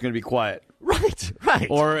instead we're just going to be quiet. Right.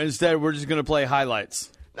 Or instead we're just going to play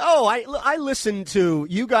highlights. No, I listened to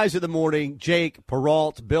you guys in the morning, Jake,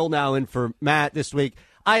 Peralt, Bill now in for Matt this week.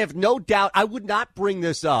 I have no doubt I would not bring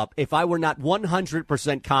this up if I were not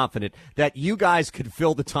 100% confident that you guys could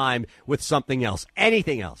fill the time with something else,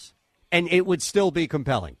 anything else, and it would still be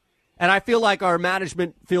compelling. And I feel like our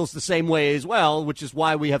management feels the same way as well, which is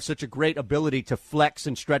why we have such a great ability to flex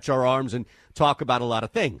and stretch our arms and talk about a lot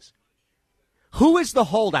of things. Who is the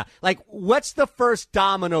holdout? Like, what's the first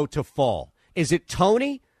domino to fall? Is it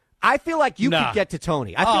Tony? I feel like you could get to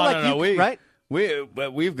Tony. I feel like right?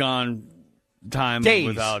 We've gone time Days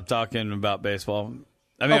without talking about baseball.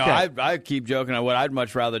 I mean, I keep joking. What I'd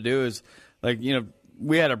much rather do is,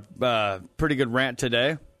 we had a pretty good rant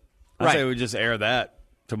today. I'd say we just air that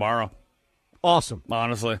tomorrow. Awesome.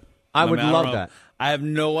 Honestly. I would love that. I have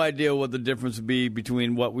no idea what the difference would be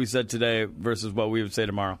between what we said today versus what we would say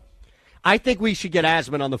tomorrow. I think we should get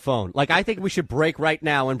Asman on the phone. Like, I think we should break right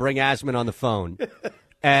now and bring Asman on the phone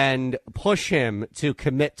and push him to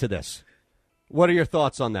commit to this. What are your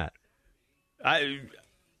thoughts on that? You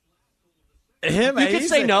can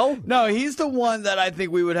say no. No, he's the one that I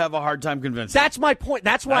think we would have a hard time convincing. That's my point.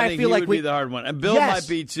 That's why I feel like he would be the hard one. And Bill might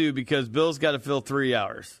be, too, because Bill's got to fill 3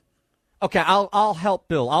 hours. Okay, I'll help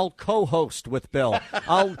Bill. I'll co-host with Bill.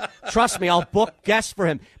 Trust me, I'll book guests for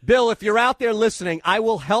him. Bill, if you're out there listening, I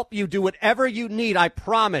will help you do whatever you need. I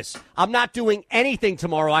promise. I'm not doing anything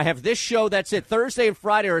tomorrow. I have this show. That's it. Thursday and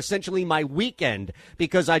Friday are essentially my weekend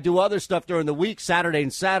because I do other stuff during the week, Saturday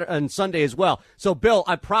and Sunday as well. So, Bill,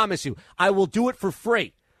 I promise you, I will do it for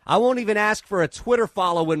free. I won't even ask for a Twitter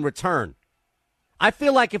follow in return. I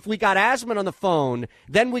feel like if we got Asman on the phone,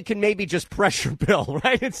 then we can maybe just pressure Bill,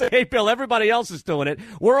 right? And say, hey, Bill, everybody else is doing it.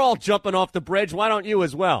 We're all jumping off the bridge. Why don't you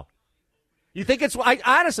as well? You think it's –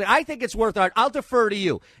 honestly, I think it's worth it. I'll defer to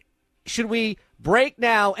you. Should we break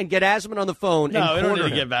now and get Asman on the phone? No, we don't need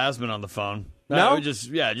to get Asman on the phone. No? We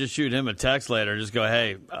just shoot him a text later. Just go,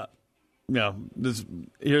 hey,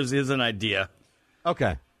 here's an idea.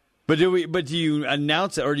 Okay. But do you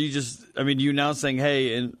announce it, or do you just? I mean, do you announce saying,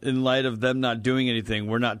 "Hey, in light of them not doing anything,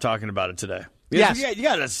 we're not talking about it today"? Yes, you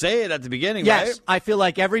got to say it at the beginning, yes, right? I feel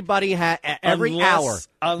like everybody hour.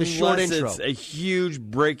 The short intro. It's a huge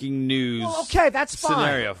breaking news. Well, okay, that's fine.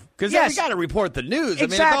 Scenario because we got to report the news.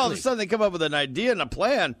 Exactly. I mean, if all of a sudden they come up with an idea and a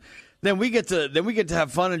plan, then we get to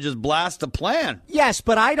have fun and just blast a plan. Yes,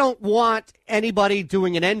 but I don't want anybody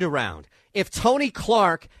doing an end around. If Tony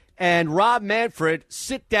Clark and Rob Manfred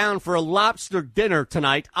sit down for a lobster dinner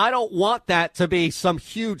tonight, I don't want that to be some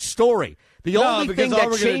huge story. The only thing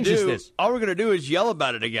that changes this. All we're going to do is yell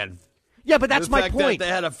about it again. Yeah, but that's my point. That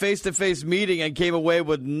they had a face-to-face meeting and came away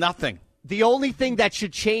with nothing. The only thing that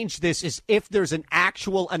should change this is if there's an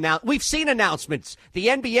actual announcement. We've seen announcements. The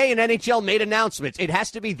NBA and NHL made announcements. It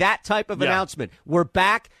has to be that type of announcement. We're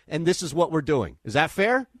back, and this is what we're doing. Is that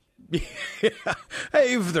fair? Yeah.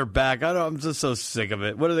 Hey, if they're back, I'm just so sick of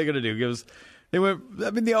it. What are they going to do?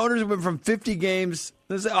 The owners went from 50 games.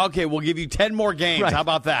 They say, okay, we'll give you 10 more games. Right. How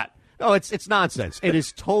about that? No, it's nonsense. It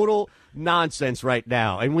is total nonsense right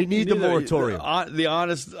now, and we need the moratorium.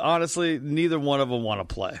 Honestly, neither one of them want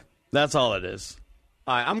to play. That's all it is.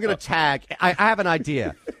 All right, I'm going to tag. I have an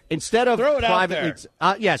idea. Instead of throw it out there.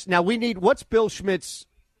 Yes. Now what's Bill Schmidt's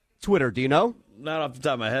Twitter? Do you know? Not off the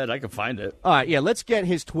top of my head. I can find it. All right, yeah, let's get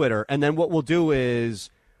his Twitter, and then what we'll do is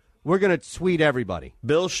we're going to tweet everybody.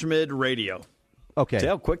 Bill Schmid Radio. Okay. See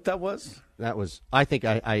how quick that was? That was. I think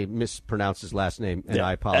I mispronounced his last name, and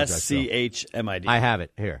I apologize. SCHMID. I have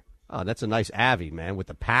it here. Oh, that's a nice Avi, man, with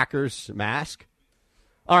the Packers mask.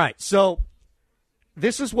 All right, so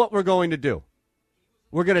this is what we're going to do.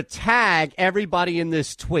 We're going to tag everybody in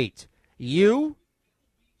this tweet. You,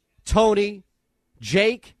 Tony,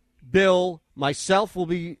 Jake, Bill, myself will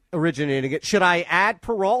be originating it. Should I add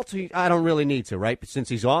Peralta? I don't really need to, right? Since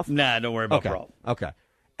he's off? Nah, don't worry about Peralta. Okay.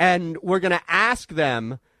 And we're going to ask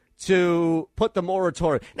them to put the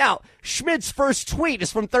moratorium. Now, Schmidt's first tweet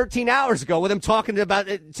is from 13 hours ago with him talking about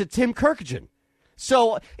it to Tim Kirkjian.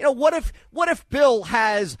 So, what if Bill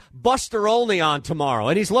has Buster Olney on tomorrow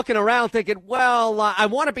and he's looking around thinking, well, I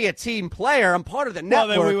want to be a team player. I'm part of the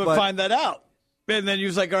network. Well, then we would find that out. And then he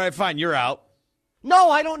was like, all right, fine, you're out.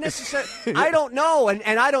 No, I don't necessarily. I don't know, and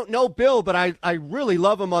I don't know Bill, but I really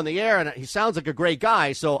love him on the air, and he sounds like a great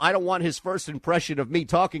guy. So I don't want his first impression of me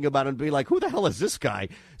talking about him to be like, "Who the hell is this guy?"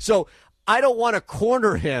 So I don't want to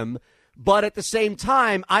corner him, but at the same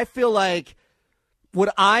time, I feel like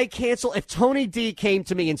would I cancel if Tony D came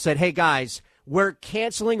to me and said, "Hey guys, we're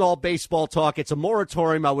canceling all baseball talk. It's a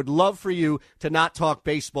moratorium. I would love for you to not talk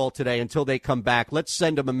baseball today until they come back. Let's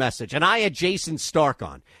send them a message." And I had Jason Stark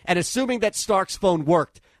on. And assuming that Stark's phone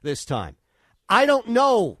worked this time, I don't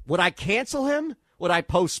know. Would I cancel him? Would I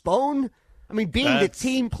postpone? I mean, being the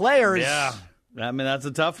team player is... Yeah. I mean, that's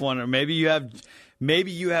a tough one. Or maybe you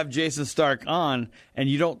have Jason Stark on and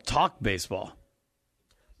you don't talk baseball.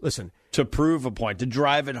 Listen. To prove a point, to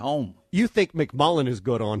drive it home. You think McMullen is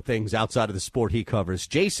good on things outside of the sport he covers.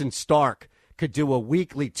 Jason Stark could do a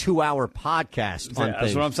weekly 2-hour podcast on things.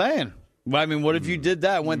 That's what I'm saying. Well, I mean, what if you did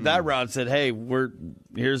that, went that route, and said, "Hey,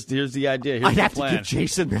 here's the idea. Here's I'd the have plan." to give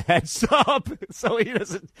Jason the heads up so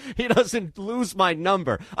he doesn't lose my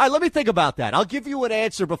number. All right, let me think about that. I'll give you an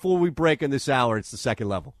answer before we break in this hour. It's the second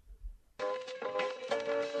level.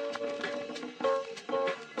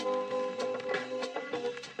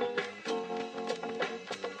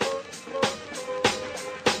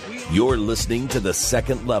 You're listening to The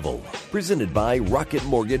Second Level, presented by Rocket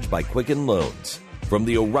Mortgage by Quicken Loans. From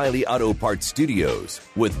the O'Reilly Auto Parts Studios,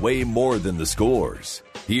 with way more than the scores,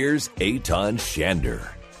 here's Eitan Shander.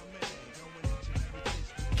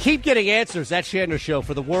 Keep getting answers at Shander Show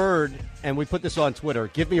for the word, and we put this on Twitter.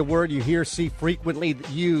 Give me a word you hear, see frequently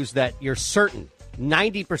used that you're certain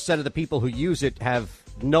 90% of the people who use it have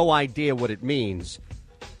no idea what it means.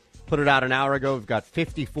 Put it out an hour ago. We've got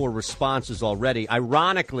 54 responses already.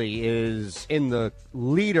 Ironically, is in the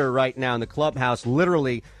leader right now in the clubhouse,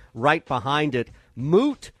 literally right behind it.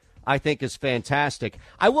 Moot, I think, is fantastic.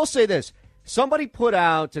 I will say this. Somebody put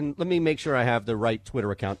out, and let me make sure I have the right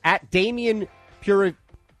Twitter account, at Damian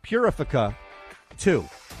Purifica 2.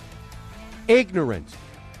 Ignorant.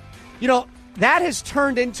 You know, that has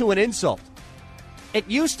turned into an insult. It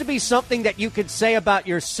used to be something that you could say about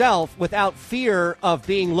yourself without fear of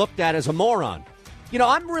being looked at as a moron. You know,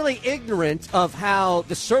 I'm really ignorant of how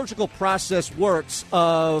the surgical process works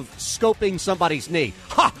of scoping somebody's knee.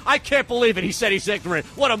 Ha! I can't believe it. He said he's ignorant.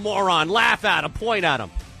 What a moron. Laugh at him. Point at him.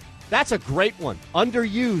 That's a great one.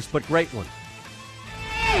 Underused, but great one.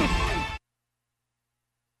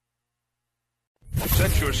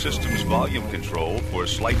 Set your system's volume control for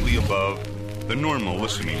slightly above the normal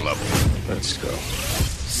listening level. Let's go.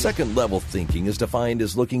 Second level thinking is defined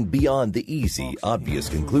as looking beyond the easy, obvious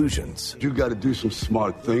conclusions. You got to do some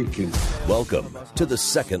smart thinking. Welcome to the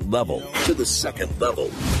second level. To the second level.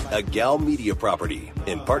 A Gal Media property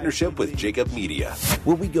in partnership with Jacob Media,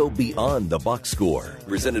 where we go beyond the box score.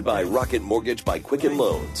 Presented by Rocket Mortgage by Quicken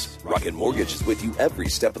Loans. Rocket Mortgage is with you every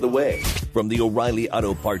step of the way. From the O'Reilly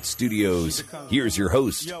Auto Parts Studios, here's your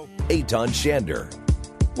host, Eitan Shander.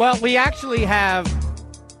 Well, we actually have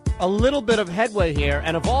a little bit of headway here,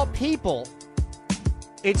 and of all people,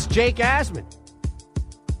 it's Jake Asman.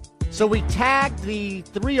 So we tagged the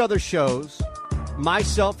 3 other shows,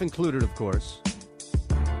 myself included, of course.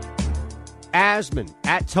 Asman,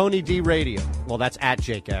 at Tony D Radio. Well, that's at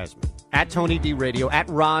Jake Asman. At Tony D Radio, at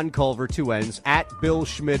Ron Culver, 2 N's, at Bill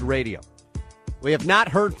Schmid Radio. We have not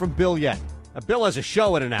heard from Bill yet. Bill has a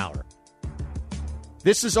show in an hour.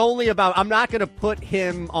 This is only about, I'm not going to put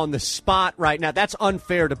him on the spot right now. That's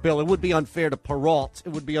unfair to Bill. It would be unfair to Peralt. It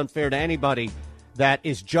would be unfair to anybody that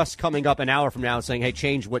is just coming up an hour from now and saying, hey,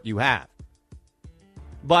 change what you have.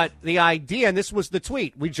 But the idea, and this was the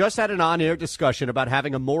tweet, we just had an on-air discussion about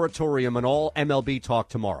having a moratorium on all MLB talk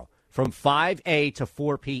tomorrow from 5A to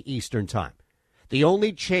 4P Eastern time. The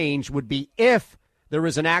only change would be if there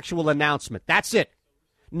is an actual announcement. That's it.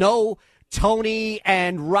 No Tony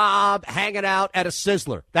and Rob hanging out at a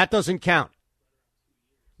Sizzler. That doesn't count.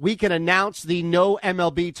 We can announce the no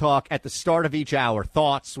MLB talk at the start of each hour.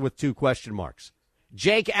 Thoughts with 2 question marks.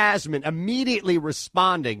 Jake Asman immediately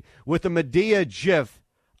responding with a Medea gif,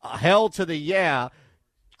 hell to the yeah,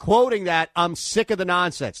 quoting that, I'm sick of the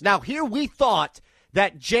nonsense. Now, here we thought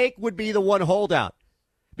that Jake would be the one holdout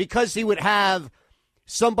because he would have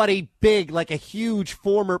somebody big, like a huge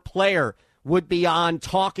former player, would be on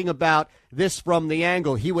talking about this from the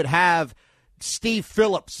angle. He would have Steve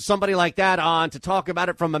Phillips, somebody like that, on to talk about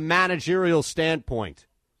it from a managerial standpoint.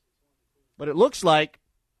 But it looks like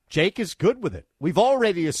Jake is good with it. We've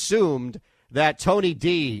already assumed that Tony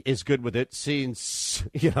D is good with it since,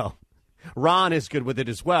 Ron is good with it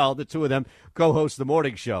as well. The 2 of them co-host the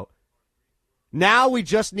morning show. Now we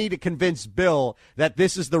just need to convince Bill that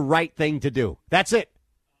this is the right thing to do. That's it.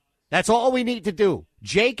 That's all we need to do.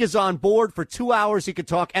 Jake is on board for 2 hours. He could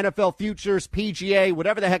talk NFL futures, PGA,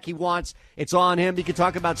 whatever the heck he wants. It's on him. He could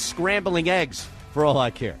talk about scrambling eggs for all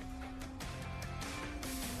I care.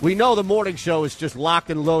 We know the morning show is just locked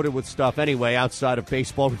and loaded with stuff anyway, outside of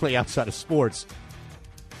baseball, really outside of sports.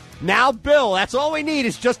 Now, Bill, that's all we need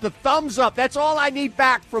is just a thumbs up. That's all I need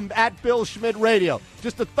back from at Bill Schmid Radio.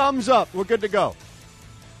 Just a thumbs up. We're good to go.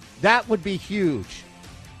 That would be huge.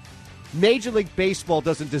 Major League Baseball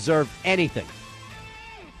doesn't deserve anything.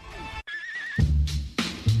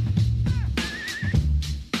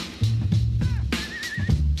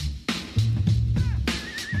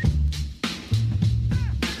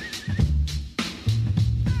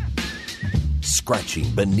 Scratching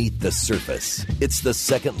beneath the surface. It's the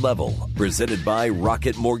second level, presented by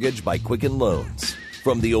Rocket Mortgage by Quicken Loans.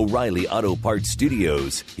 From the O'Reilly Auto Parts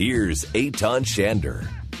Studios, here's Eitan Shander.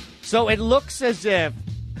 So it looks as if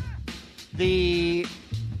the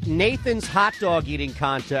Nathan's hot dog eating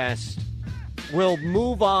contest will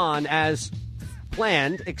move on as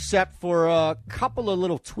planned, except for a couple of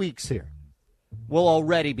little tweaks here. We'll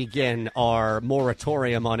already begin our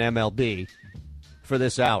moratorium on MLB for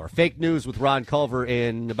this hour. Fake news with Ron Culver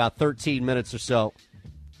in about 13 minutes or so.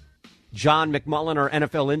 John McMullen, our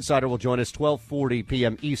NFL insider, will join us 12:40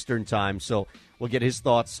 p.m. Eastern time, so we'll get his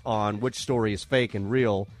thoughts on which story is fake and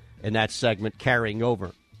real in that segment carrying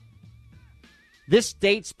over. This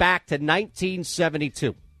dates back to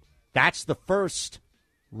 1972. That's the first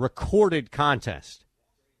recorded contest.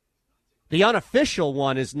 The unofficial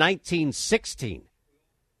one is 1916.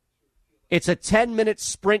 It's a 10-minute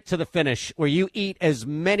sprint to the finish where you eat as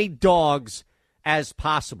many dogs as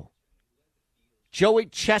possible. Joey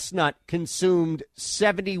Chestnut consumed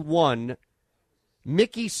 71.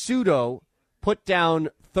 Mickey Sudo put down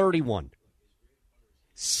 31.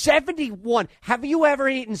 71. Have you ever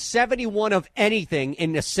eaten 71 of anything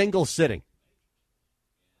in a single sitting?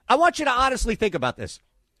 I want you to honestly think about this.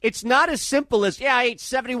 It's not as simple as, I ate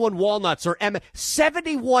 71 walnuts or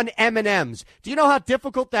 71 M&Ms. Do you know how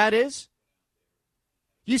difficult that is?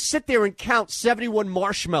 You sit there and count 71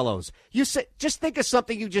 marshmallows. Just think of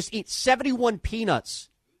something you just eat, 71 peanuts.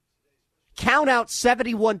 Count out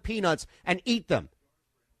 71 peanuts and eat them.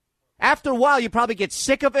 After a while, you probably get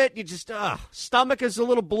sick of it. You just, stomach is a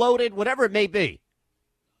little bloated, whatever it may be.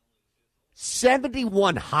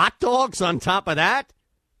 71 hot dogs on top of that?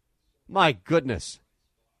 My goodness.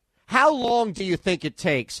 How long do you think it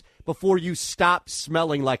takes before you stop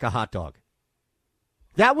smelling like a hot dog?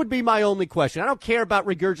 That would be my only question. I don't care about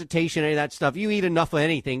regurgitation, any of that stuff. You eat enough of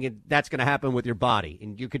anything, and that's going to happen with your body.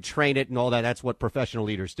 And you could train it and all that. That's what professional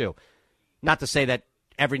eaters do. Not to say that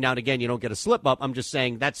every now and again you don't get a slip-up. I'm just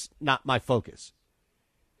saying that's not my focus.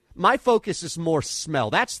 My focus is more smell.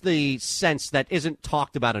 That's the sense that isn't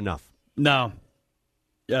talked about enough. No.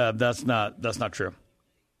 That's not true.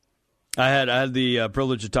 I had the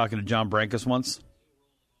privilege of talking to John Brankus once.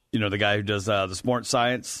 You know, the guy who does the sports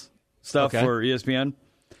science stuff for ESPN.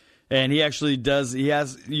 And he actually does,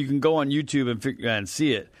 you can go on YouTube and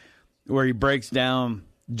see it, where he breaks down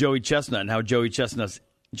Joey Chestnut and how Joey Chestnut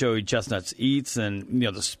eats, and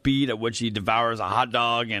the speed at which he devours a hot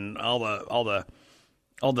dog and all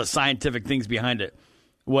the scientific things behind it.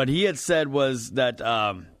 What he had said was that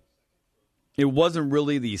it wasn't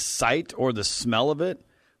really the sight or the smell of it,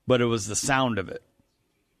 but it was the sound of it.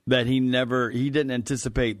 That he didn't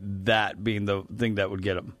anticipate that being the thing that would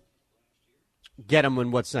get him. Get him in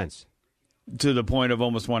what sense? To the point of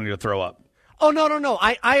almost wanting to throw up. Oh, no.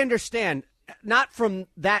 I understand. Not from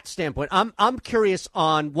that standpoint. I'm curious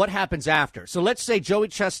on what happens after. So let's say Joey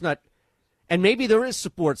Chestnut, and maybe there is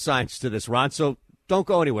sports science to this, Ron, so don't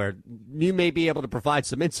go anywhere. You may be able to provide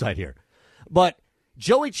some insight here. But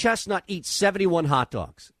Joey Chestnut eats 71 hot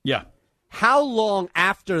dogs. Yeah. How long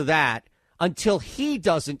after that until he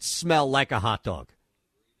doesn't smell like a hot dog?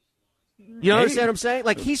 You understand what I'm saying?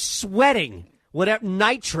 Like, he's sweating whatever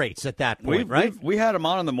nitrates at that point, right? We had him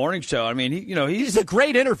on the morning show. I mean, he's a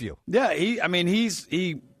great interview. Yeah, he's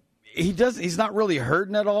not really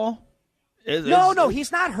hurting at all. No,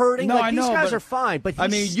 he's not hurting. No, like, I know, these guys are fine, but he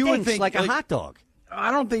stinks you would think like a hot dog.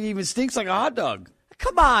 I don't think he even stinks like a hot dog.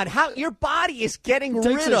 Come on, how your body is getting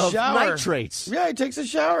rid of nitrates. Yeah, he takes a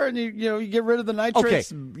shower and you get rid of the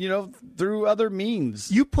nitrates, through other means.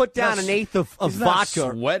 You put down an eighth of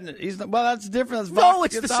vodka. Sweating. Well, that's different. That's no,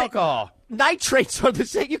 vodka. it's the alcohol. Same. Nitrates are the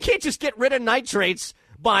same. You can't just get rid of nitrates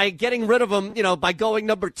by getting rid of them, by going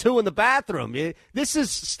number 2 in the bathroom. This is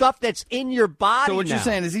stuff that's in your body. So what now. You're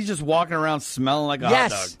saying is he's just walking around smelling like a hot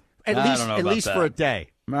dog? Yes, at least for a day.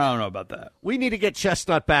 I don't know about that. We need to get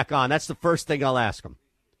Chestnut back on. That's the first thing I'll ask him.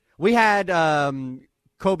 We had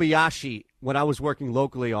Kobayashi when I was working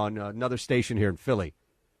locally on another station here in Philly.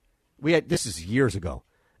 This is years ago,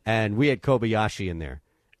 and we had Kobayashi in there.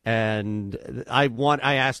 And I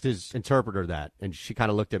asked his interpreter that, and she kind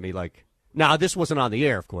of looked at me like, now, this wasn't on the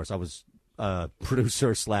air, of course. I was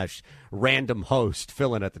producer / random host,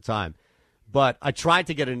 fill-in at the time. But I tried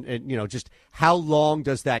to get just how long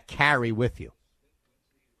does that carry with you?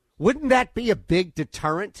 Wouldn't that be a big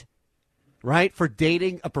deterrent, right, for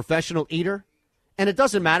dating a professional eater? And it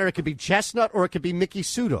doesn't matter. It could be Chestnut or it could be Mickey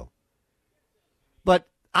Sudo. But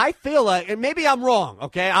I feel like, and maybe I'm wrong,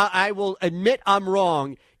 okay? I will admit I'm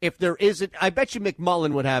wrong if there isn't. I bet you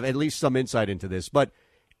McMullen would have at least some insight into this. But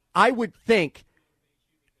I would think,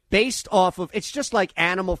 based off of, it's just like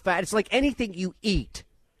animal fat. It's like anything you eat,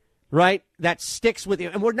 right, that sticks with you.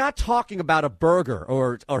 And we're not talking about a burger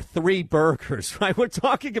or 3 burgers, right? We're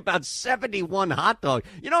talking about 71 hot dogs.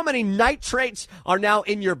 You know how many nitrates are now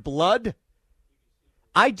in your blood?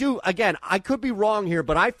 I could be wrong here,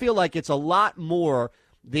 but I feel like it's a lot more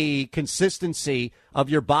the consistency of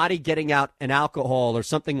your body getting out an alcohol or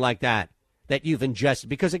something like that you've ingested.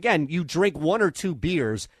 Because, again, you drink 1 or 2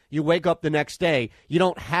 beers, you wake up the next day, you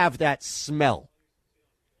don't have that smell.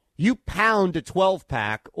 You pound a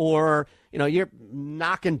 12-pack or, you're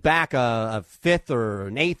knocking back a 5th or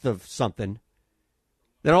an 8th of something,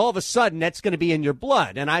 then all of a sudden that's going to be in your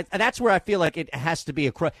blood. And that's where I feel like it has to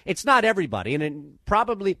be it's not everybody, and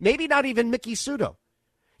maybe not even Miki Sudo.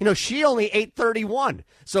 She only ate 31,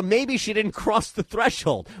 so maybe she didn't cross the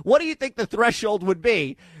threshold. What do you think the threshold would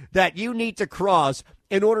be that you need to cross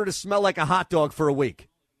in order to smell like a hot dog for a week?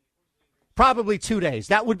 Probably 2 days.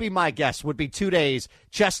 That would be my guess, would be 2 days.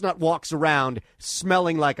 Chestnut walks around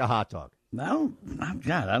smelling like a hot dog. I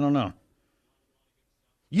don't know.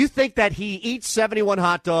 You think that he eats 71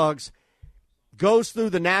 hot dogs, goes through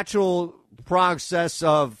the natural process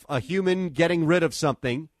of a human getting rid of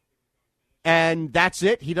something, and that's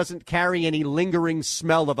it? He doesn't carry any lingering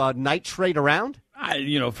smell of a nitrate around?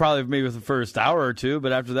 Probably maybe with the first hour or two,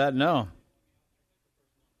 but after that, no.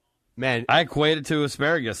 Man. I equate it to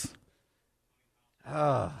asparagus.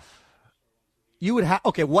 You would have.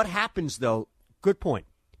 Okay, what happens, though? Good point.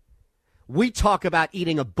 We talk about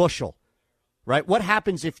eating a bushel, right? What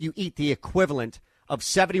happens if you eat the equivalent of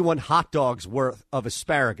 71 hot dogs worth of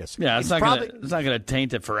asparagus? Yeah, it's not going to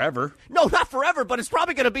taint it forever. No, not forever, but it's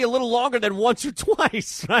probably going to be a little longer than once or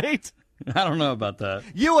twice, right? I don't know about that.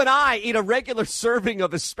 You and I eat a regular serving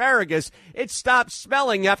of asparagus, it stops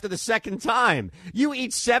smelling after the second time. You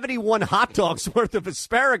eat 71 hot dogs worth of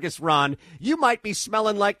asparagus, Ron, you might be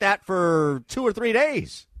smelling like that for 2 or 3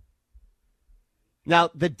 days.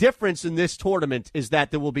 Now, the difference in this tournament is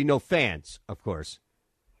that there will be no fans, of course.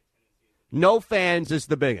 No fans is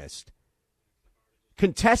the biggest.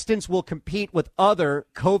 Contestants will compete with other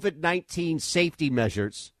COVID-19 safety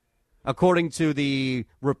measures, according to the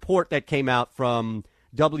report that came out from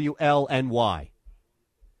WLNY.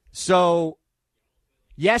 So,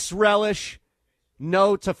 yes, relish,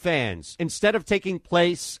 no to fans. Instead of taking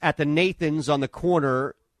place at the Nathan's on the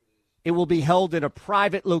corner, it will be held in a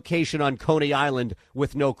private location on Coney Island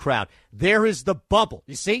with no crowd. There is the bubble.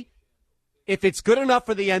 You see? If it's good enough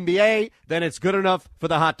for the NBA, then it's good enough for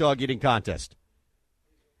the hot dog eating contest.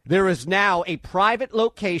 There is now a private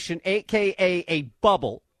location, a.k.a. a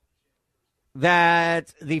bubble,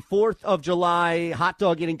 that the 4th of July hot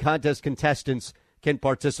dog eating contest contestants can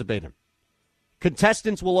participate in.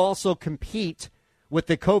 Contestants will also compete with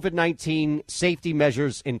the COVID-19 safety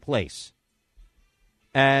measures in place.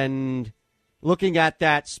 And looking at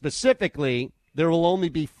that specifically, there will only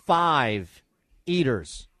be 5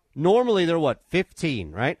 eaters. Normally, they're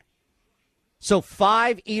 15, right? So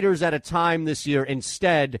 5 eaters at a time this year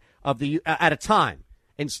instead of the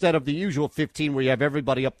usual 15 where you have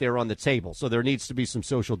everybody up there on the table. So there needs to be some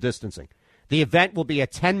social distancing. The event will be a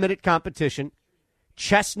 10-minute competition.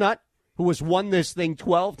 Chestnut, who has won this thing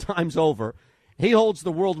 12 times over, he holds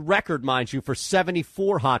the world record, mind you, for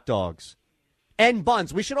 74 hot dogs and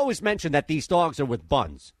buns. We should always mention that these dogs are with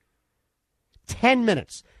buns. 10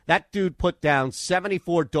 minutes. That dude put down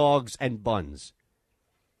 74 dogs and buns.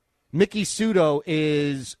 Miki Sudo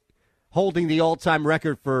is holding the all-time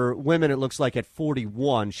record for women, it looks like, at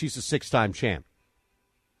 41. She's a 6-time champ.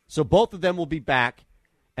 So both of them will be back,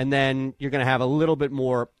 and then you're going to have a little bit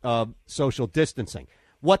more social distancing.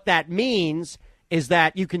 What that means is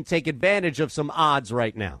that you can take advantage of some odds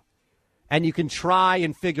right now, and you can try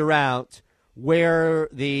and figure out where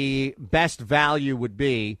the best value would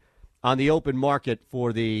be on the open market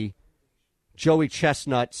for the Joey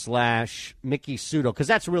Chestnut / Miki Sudo, because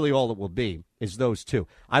that's really all it will be, is those two.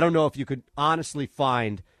 I don't know if you could honestly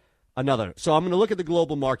find another. So I'm going to look at the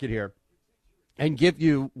global market here and give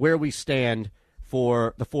you where we stand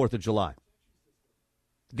for the 4th of July.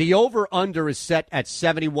 The over-under is set at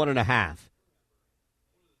 71.5.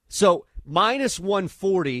 So minus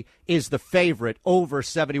 140 is the favorite over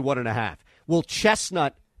 71.5. Will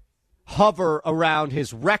Chestnut hover around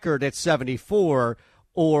his record at 74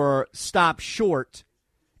 or stop short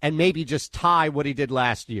and maybe just tie what he did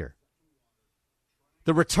last year?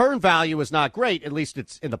 The return value is not great. At least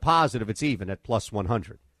it's in the positive. It's even at plus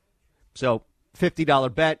 100. So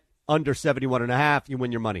 $50 bet, under 71.5, you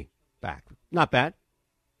win your money back. Not bad.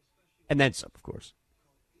 And then some, of course.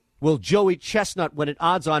 Will Joey Chestnut win it?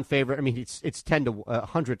 Odds-on favorite. I mean, it's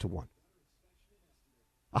 100 to 1.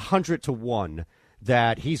 100 to 1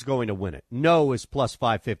 that he's going to win it. No is plus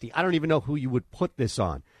 550. I don't even know who you would put this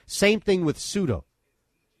on. Same thing with Sudo.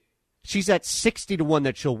 She's at 60 to 1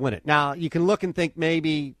 that she'll win it. Now, you can look and think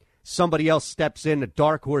maybe somebody else steps in, a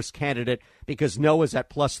dark horse candidate, because Noah's at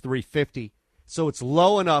plus 350. So it's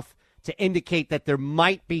low enough to indicate that there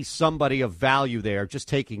might be somebody of value there, just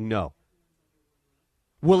taking no.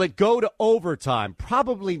 Will it go to overtime?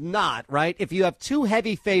 Probably not, right? If you have two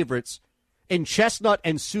heavy favorites in Chestnut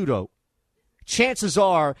and Pseudo, chances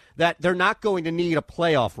are that they're not going to need a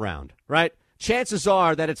playoff round, right? Chances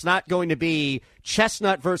are that it's not going to be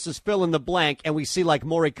Chestnut versus fill in the blank, and we see like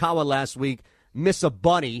Morikawa last week miss a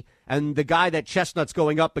bunny, and the guy that Chestnut's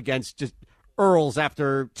going up against just earls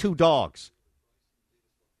after 2 dogs.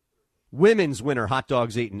 Women's winner, hot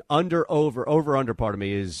dogs eaten, under, pardon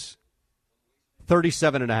me, is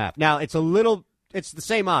 37.5. Now, it's the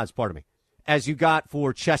same odds, as you got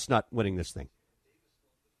for Chestnut winning this thing.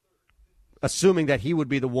 Assuming that he would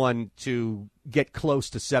be the one to get close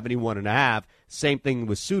to 71.5. Same thing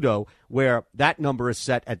with Pseudo, where that number is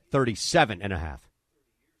set at 37.5.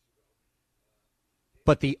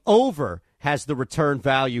 But the over has the return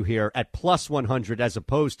value here at plus 100 as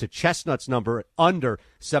opposed to Chestnut's number under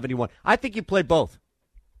 71. I think you play both.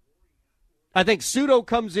 I think Pseudo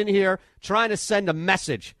comes in here trying to send a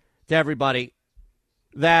message to everybody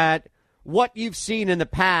that what you've seen in the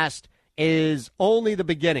past is only the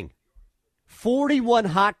beginning. 41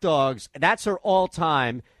 hot dogs, that's her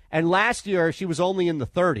all-time, and last year she was only in the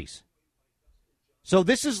 30s. So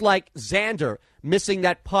this is like Xander missing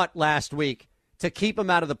that putt last week to keep him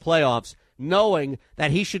out of the playoffs, knowing that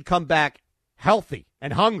he should come back healthy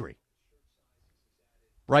and hungry.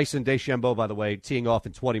 Bryson DeChambeau, by the way, teeing off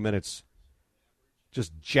in 20 minutes.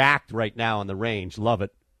 Just jacked right now on the range. Love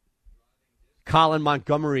it. Colin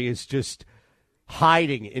Montgomery is just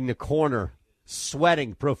hiding in the corner,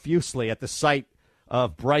 sweating profusely at the sight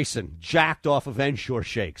of Bryson, jacked off of Ensure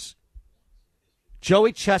shakes.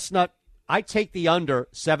 Joey Chestnut, I take the under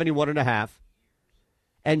 71.5.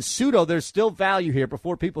 And Pseudo, there's still value here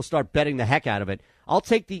before people start betting the heck out of it. I'll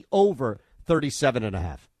take the over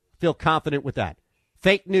 37.5. Feel confident with that.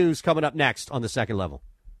 Fake news coming up next on the second level.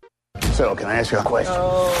 So, can I ask you a question?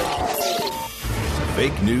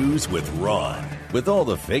 Fake news with Ron. With all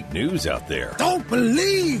the fake news out there, Don't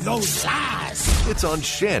believe those lies. it's on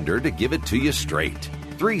Shander to give it to you straight.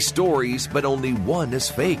 3 stories, but only one is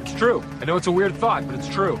fake. It's true. I know it's a weird thought, but it's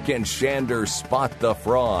true. Can Shander spot the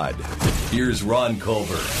fraud? Here's Ron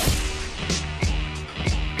Culver.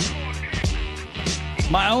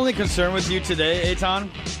 My only concern with you today, Eitan,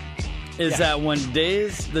 is that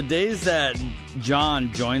the days that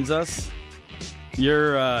John joins us,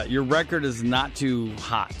 your record is not too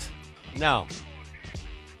hot. No.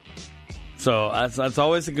 So that's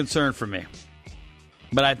always a concern for me.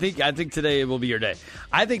 But I think today will be your day.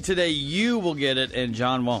 I think today you will get it and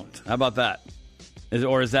John won't. How about that?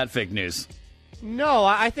 Or is that fake news? No,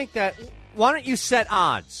 I think that. Why don't you set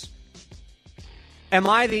odds? Am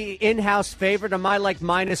I the in-house favorite? Am I like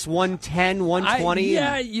minus 110, 120?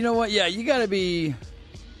 Yeah, you know what? Yeah, you got to be.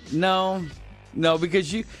 No,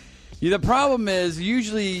 because the problem is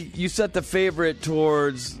usually you set the favorite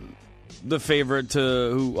towards the favorite to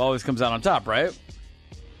who always comes out on top, right?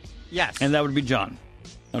 Yes. And that would be John,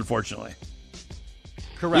 unfortunately.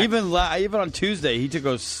 Correct. Even on Tuesday, he took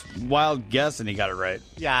a wild guess and he got it right.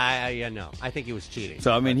 Yeah, no. I think he was cheating.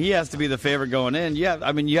 So, I mean, he has to be the favorite going in. Yeah,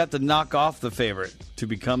 I mean, you have to knock off the favorite to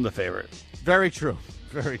become the favorite. Very true.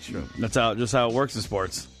 Very true. That's just how it works in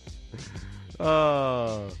sports.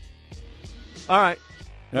 All right.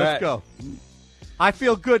 Let's go. I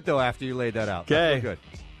feel good, though, after you laid that out. Okay. I feel good.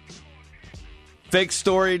 Fake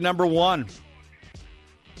story number 1.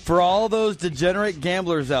 For all those degenerate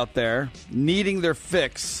gamblers out there needing their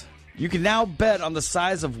fix, you can now bet on the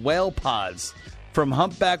size of whale pods, from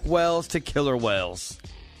humpback whales to killer whales.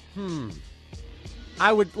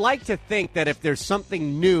 I would like to think that if there's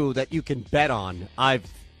something new that you can bet on, I've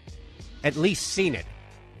at least seen it.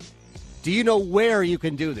 Do you know where you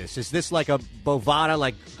can do this? Is this like a Bovada,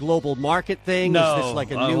 like global market thing? No. Is this like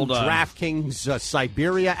a new DraftKings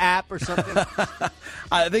Siberia app or something?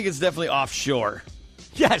 I think it's definitely offshore.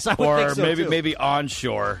 Yes, I would or think so, too. maybe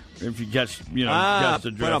onshore if you catch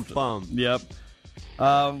the drift. Yep.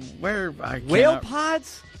 Whale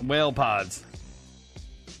pods? Whale pods.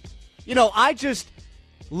 I just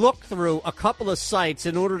looked through a couple of sites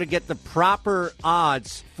in order to get the proper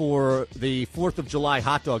odds for the 4th of July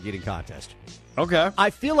hot dog eating contest. Okay. I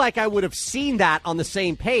feel like I would have seen that on the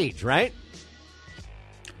same page, right?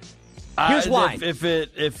 Here's why.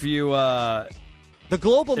 If you the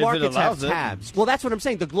global markets have it. tabs. Well, that's what I'm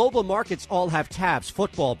saying. The global markets all have tabs: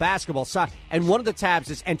 football, basketball, soccer, and one of the tabs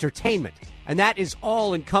is entertainment, and that is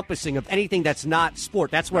all encompassing of anything that's not sport.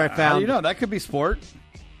 That's where I found. That could be sport.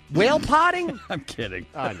 Whale potting? I'm kidding.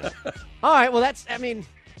 I know. All right. Well,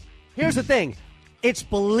 here's the thing. It's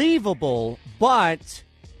believable, but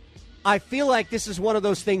I feel like this is one of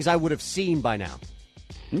those things I would have seen by now.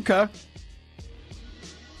 Okay.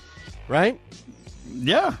 Right?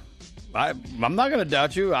 Yeah. I'm not going to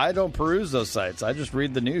doubt you. I don't peruse those sites. I just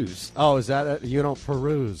read the news. Oh, is that you don't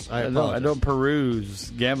peruse? I don't peruse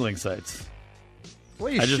gambling sites.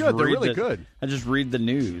 Well, you should. They're really good. I just read the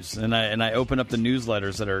news, and I open up the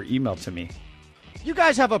newsletters that are emailed to me. You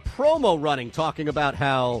guys have a promo running talking about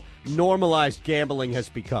how normalized gambling has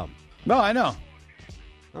become. No, I know.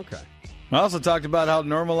 Okay. I also talked about how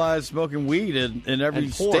normalized smoking weed in every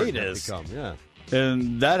state is. Become, yeah.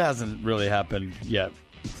 And that hasn't really happened yet.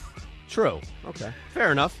 True. Okay.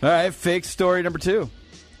 Fair enough. All right, fake story number 2.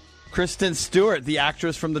 Kristen Stewart, the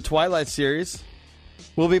actress from the Twilight series,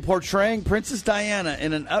 will be portraying Princess Diana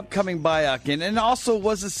in an upcoming biopic and also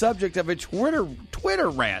was the subject of a Twitter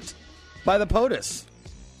rant by the POTUS.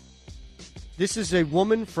 This is a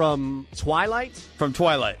woman from Twilight? From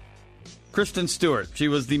Twilight. Kristen Stewart. She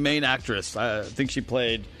was the main actress. I think she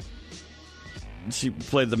played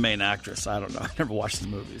the main actress. I don't know. I never watched the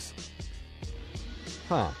movies.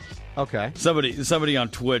 Huh. Okay. Somebody on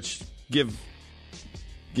Twitch give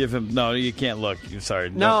him. No, you can't look. Sorry.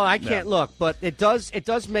 No, I can't look, but it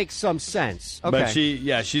does make some sense. Okay.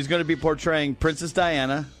 But she's going to be portraying Princess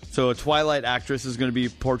Diana. So a Twilight actress is going to be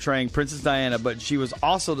portraying Princess Diana, but she was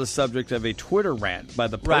also the subject of a Twitter rant by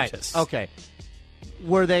the POTUS. Right. Okay.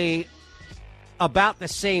 Were they about the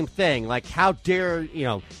same thing? Like, how dare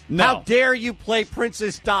how dare you play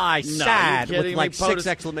Princess Di sad with like POTUS, 6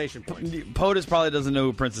 exclamation points? POTUS probably doesn't know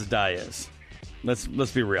who Princess Di is. Let's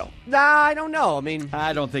be real. Nah, I don't know. I mean,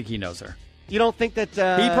 I don't think he knows her. You don't think that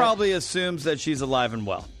he probably assumes that she's alive and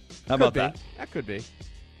well. How about that? That could be.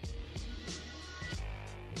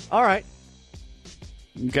 All right.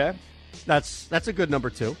 Okay. That's a good number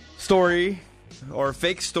 2. Story or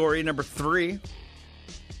fake story number 3.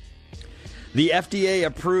 The FDA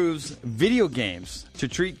approves video games to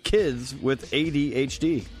treat kids with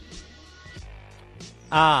ADHD.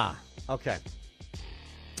 Ah, okay.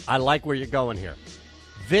 I like where you're going here.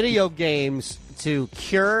 Video games to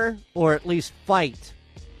cure or at least fight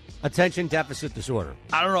attention deficit disorder.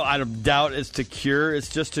 I don't know. I doubt it's to cure. It's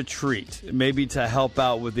just to treat. Maybe to help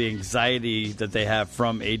out with the anxiety that they have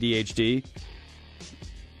from ADHD.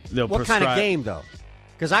 What kind of game, though?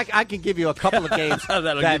 Because I can give you a couple of games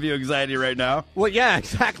that'll give you anxiety right now. Well, yeah,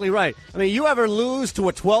 exactly right. I mean, you ever lose to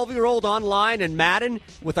a 12-year-old online in Madden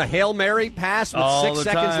with a Hail Mary pass with all 6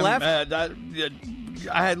 seconds left?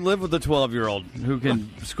 I live with a 12-year-old who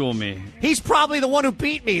can school me. He's probably the one who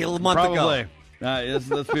beat me a month ago.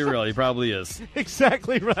 Let's be real. He probably is.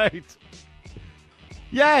 Exactly right.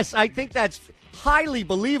 Yes, I think that's highly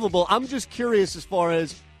believable. I'm just curious as far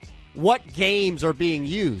as what games are being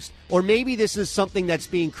used. Or maybe this is something that's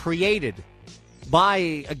being created by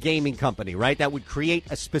a gaming company, right? That would create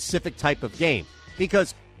a specific type of game.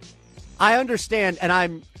 Because I understand, and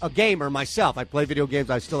I'm a gamer myself. I play video games.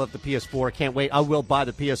 I still have the PS4. Can't wait. I will buy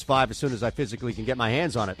the PS5 as soon as I physically can get my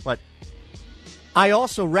hands on it. But I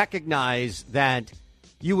also recognize that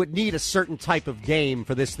you would need a certain type of game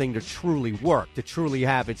for this thing to truly work, to truly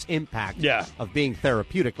have its impact of being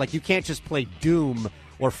therapeutic. Like, you can't just play Doom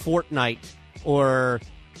or Fortnite or,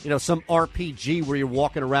 some RPG where you're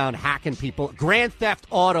walking around hacking people. Grand Theft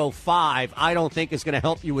Auto 5, I don't think is going to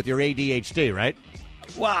help you with your ADHD, right?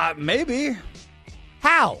 Well, maybe.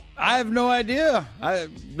 How? I have no idea. I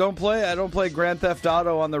don't play Grand Theft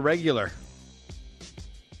Auto on the regular.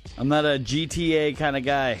 I'm not a GTA kind of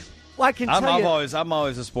guy. Well, I can tell you. I'm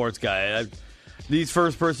always a sports guy. These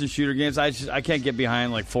first-person shooter games, I can't get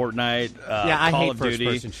behind, like Fortnite, I Call hate of Duty.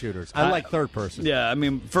 first-person shooters. I like third-person. Yeah, I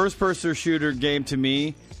mean, first-person shooter game to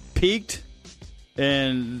me peaked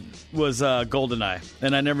and was GoldenEye,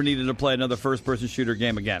 and I never needed to play another first-person shooter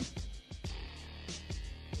game again.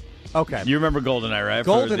 Okay. You remember GoldenEye, right?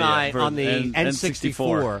 GoldenEye on the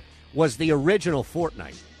N64 was the original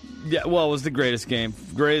Fortnite. Yeah, well, it was the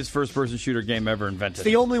greatest first-person shooter game ever invented. It's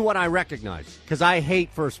the only one I recognize, because I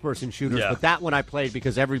hate first-person shooters, but that one I played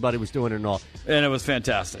because everybody was doing it and all. And it was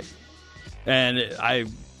fantastic. And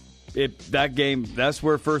that game, that's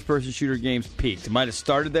where first-person shooter games peaked. It might have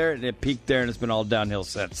started there, and it peaked there, and it's been all downhill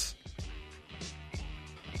since.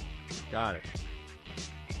 Got it.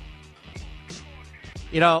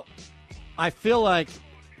 I feel like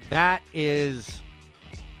that is...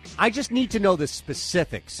 I just need to know the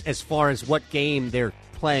specifics as far as what game they're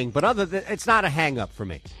playing, but it's not a hang-up for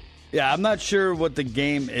me. Yeah, I'm not sure what the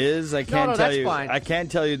game is. I can't tell you. Fine. I can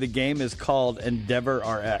tell you the game is called Endeavor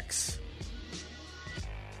RX.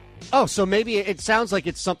 Oh, so maybe it sounds like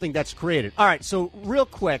it's something that's created. All right, so real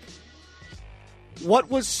quick, What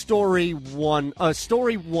was story one?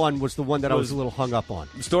 Story one was the one that I was a little hung up on.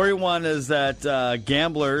 Story one is that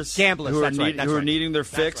gamblers who are needing their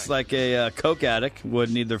fix, like a coke addict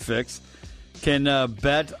would need their fix, can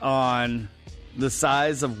bet on the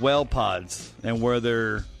size of whale pods and where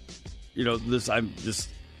they're,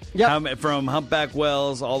 from humpback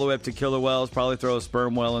whales all the way up to killer whales. Probably throw a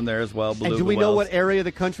sperm whale in there as well. And do we know what area of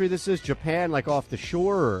the country this is? Japan, like off the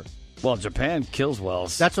shore? Or? Well, Japan kills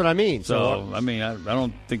whales. That's what I mean. So I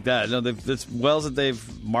don't think that. No, it's whales that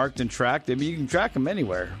they've marked and tracked. I mean, you can track them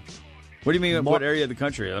anywhere. What do you mean? What area of the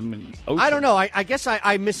country? I mean, ocean. I don't know. I guess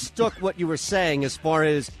I mistook what you were saying as far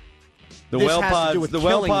as the this whale has pods. to do with the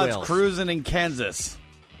whale pods whales. cruising in Kansas.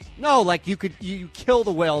 No, like you kill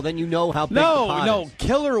the whale, then you know how big the pod is.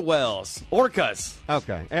 Killer whales, orcas.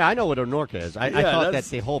 Okay, yeah, I know what an orca is. I thought that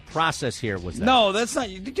the whole process here was that. No, that's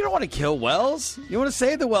not. You don't want to kill whales. You want to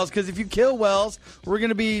save the whales because if you kill whales, we're going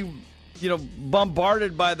to be,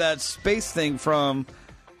 bombarded by that space thing from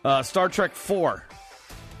Star Trek 4.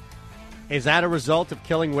 Is that a result of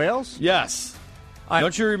killing whales? Yes.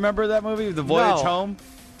 Don't you remember that movie, The Voyage Home?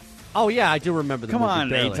 Oh, yeah, I do remember the movie. Come on,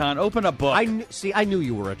 barely. Eitan, open a book. I knew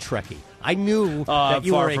you were a Trekkie. I knew that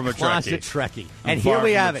you were a closet Trekkie. And here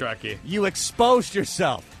we have it. You exposed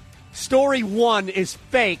yourself. Story one is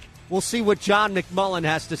fake. We'll see what John McMullen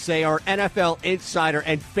has to say, our NFL insider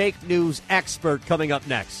and fake news expert, coming up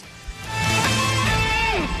next.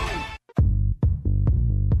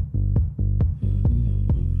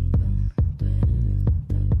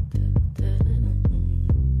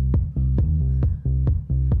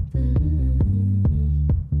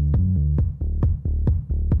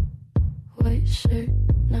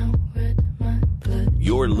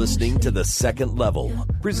 You're listening to The Second Level,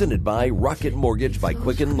 presented by Rocket Mortgage by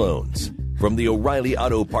Quicken Loans. From the O'Reilly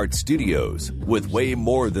Auto Parts Studios, with way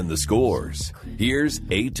more than the scores, here's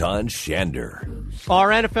Eitan Shander. Our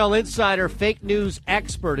NFL insider, fake news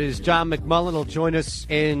expert is John McMullen. Will join us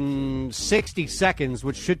in 60 seconds,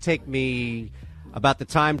 which should take me about the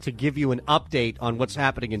time to give you an update on what's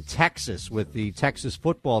happening in Texas with the Texas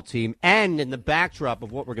football team and in the backdrop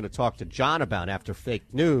of what we're going to talk to John about after fake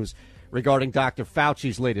news regarding Dr.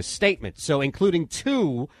 Fauci's latest statement. So including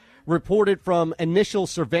two reported from initial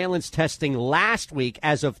surveillance testing last week,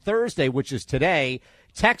 as of Thursday, which is today,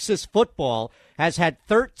 Texas football has had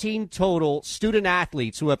 13 total student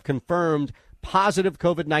athletes who have confirmed positive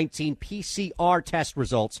COVID-19 PCR test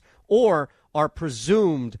results or are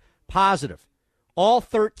presumed positive. All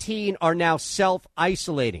 13 are now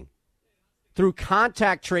self-isolating. Through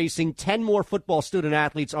contact tracing, 10 more football student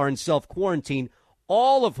athletes are in self-quarantine,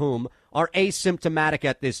 all of whom are asymptomatic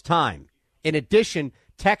at this time. In addition,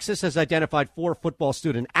 Texas has identified 4 football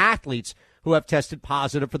student athletes who have tested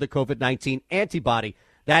positive for the COVID-19 antibody.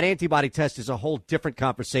 That antibody test is a whole different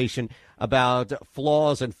conversation about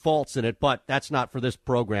flaws and faults in it, but that's not for this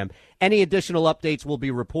program. Any additional updates will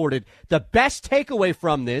be reported. The best takeaway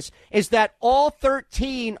from this is that all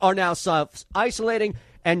 13 are now self-isolating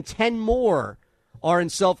and 10 more are in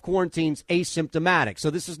self-quarantines asymptomatic.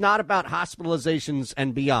 So this is not about hospitalizations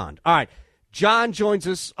and beyond. All right, John joins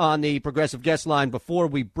us on the Progressive Guest Line. Before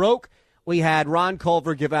we broke, we had Ron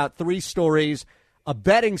Culver give out 3 stories. A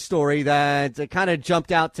betting story that kind of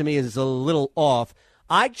jumped out to me as a little off.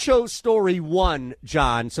 I chose story 1,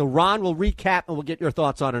 John, so Ron will recap and we'll get your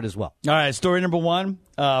thoughts on it as well. All right, story number 1,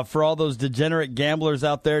 for all those degenerate gamblers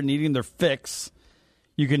out there needing their fix,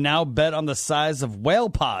 you can now bet on the size of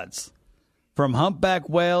whale pods, from humpback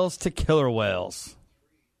whales to killer whales.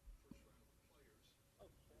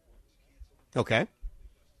 Okay.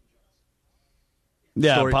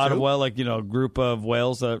 Yeah, story a pod 2. of whale, like, a group of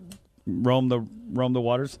whales that roam the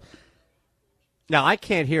waters. Now, I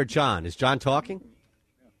can't hear John. Is John talking?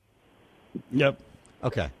 Yep.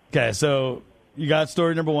 Okay, so you got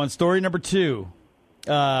story number 1. Story number 2,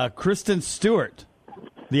 Kristen Stewart,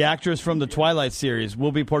 the actress from the Twilight series,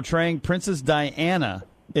 will be portraying Princess Diana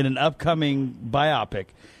in an upcoming biopic.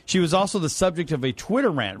 She was also the subject of a Twitter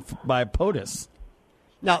rant by POTUS.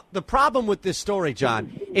 Now, the problem with this story,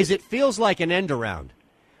 John, is it feels like an end around,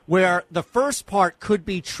 where the first part could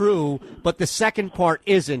be true, but the second part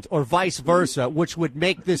isn't, or vice versa, which would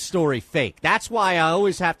make this story fake. That's why I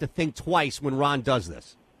always have to think twice when Ron does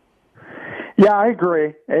this. Yeah, I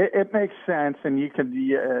agree. It makes sense, and you can.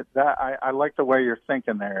 I like the way you're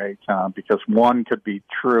thinking there, Tom, because one could be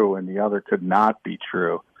true and the other could not be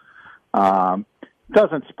true. It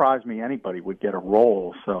doesn't surprise me anybody would get a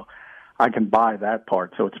role, so I can buy that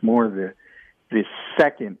part. So it's more the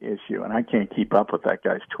second issue, and I can't keep up with that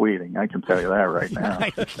guy's tweeting. I can tell you that right now.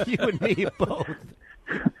 You and me both.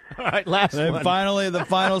 right, last And one. finally, the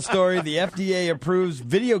final story, the FDA approves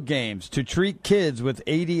video games to treat kids with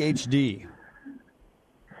ADHD.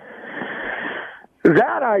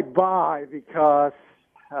 That I buy because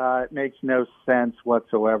it makes no sense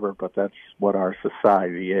whatsoever, but that's what our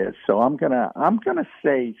society is. So I'm gonna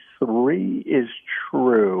say 3 is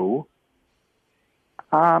true.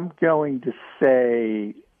 I'm going to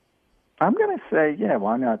say, yeah,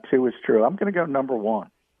 why not? 2 is true. I'm going to go number 1.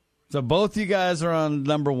 So both you guys are on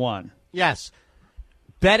number 1. Yes.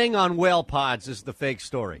 Betting on whale pods is the fake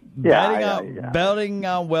story. Betting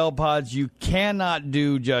on whale pods you cannot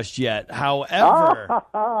do just yet. However,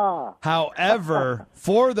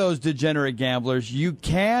 for those degenerate gamblers, you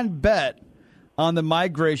can bet on the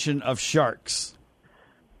migration of sharks.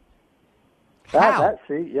 How?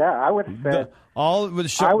 I would have said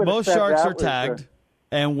most sharks are tagged,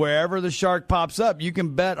 and wherever the shark pops up, you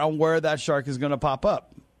can bet on where that shark is going to pop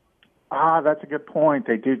up. That's a good point.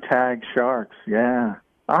 They do tag sharks. Yeah.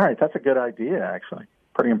 All right, that's a good idea, actually.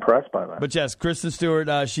 Pretty impressed by that. But yes, Kristen Stewart,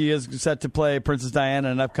 she is set to play Princess Diana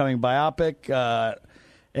in an upcoming biopic,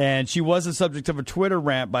 and she was the subject of a Twitter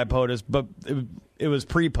rant by POTUS, but it was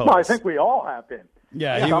pre-POTUS. Well, I think we all have been.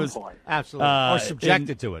 Yeah, he was. Point. Absolutely. Or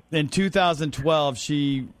subjected to it. In 2012,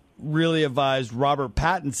 she really advised Robert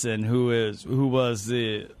Pattinson, who was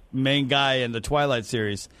the main guy in the Twilight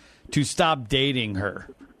series, to stop dating her,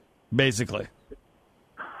 basically.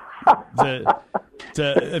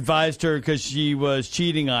 To advised her because she was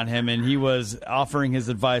cheating on him, and he was offering his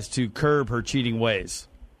advice to curb her cheating ways.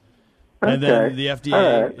 Okay. And then the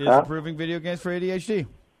FDA is approving video games for ADHD.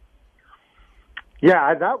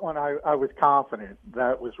 Yeah, that one I was confident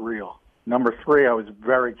that was real. Number 3, I was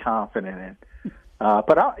very confident in.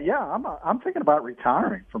 But I'm thinking about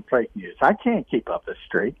retiring from fake news. I can't keep up this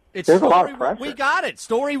streak. There's a lot of pressure. We got it.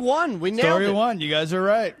 Story 1. We nailed it. Story 1. You guys are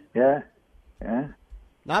right. Yeah.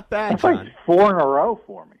 Not bad, That's John. like 4 in a row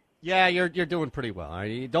for me. Yeah, you're doing pretty well.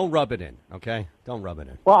 Don't rub it in, okay? Don't rub it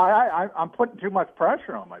in. Well, I'm putting too much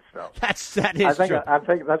pressure on myself. That is true. I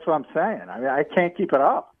think that's what I'm saying. I mean, I can't keep it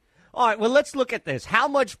up. All right, well, let's look at this. How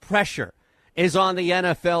much pressure is on the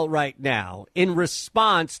NFL right now in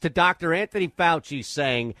response to Dr. Anthony Fauci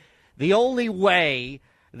saying the only way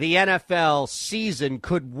the NFL season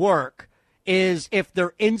could work is if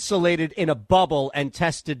they're insulated in a bubble and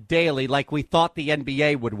tested daily like we thought the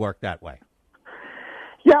NBA would work that way?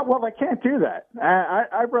 Yeah, well, they can't do that.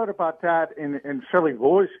 I wrote about that in Philly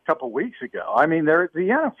Voice a couple of weeks ago. I mean, the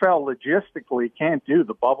NFL logistically can't do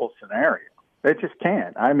the bubble scenario. They just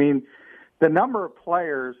can't. I mean, the number of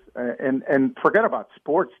players, and forget about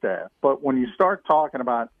sports staff, but when you start talking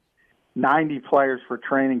about 90 players for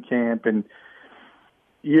training camp, and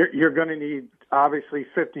you're going to need, obviously,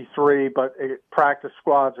 53, but practice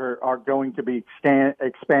squads are going to be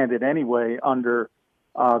expanded anyway under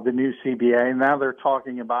the new CBA. And now they're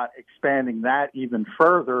talking about expanding that even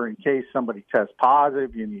further in case somebody tests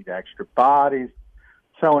positive. You need extra bodies,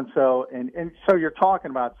 so-and-so. And so you're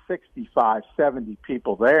talking about 65, 70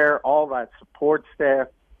 people there, all that support staff.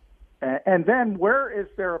 And then where is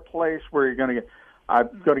there a place where you're going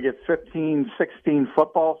to get 15, 16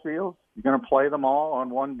 football fields? You're going to play them all on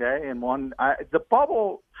one day and the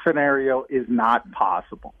bubble scenario is not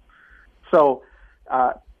possible. So,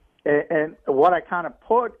 and what I kind of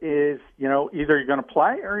put is, either you're going to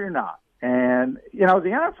play or you're not. And, the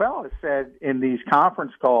NFL has said in these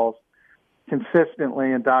conference calls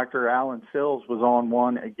consistently, and Dr. Alan Sills was on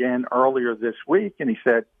one again earlier this week, and he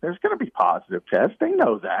said there's going to be positive tests. They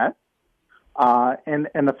know that.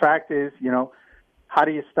 And the fact is, how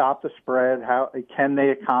do you stop the spread? How can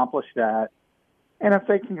they accomplish that? And if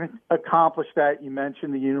they can accomplish that, you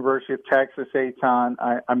mentioned the University of Texas, Eitan.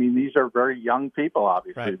 I mean, these are very young people,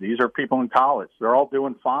 obviously. Right. These are people in college. They're all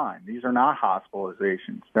doing fine. These are not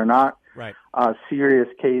hospitalizations. They're not serious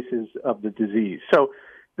cases of the disease. So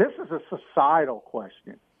this is a societal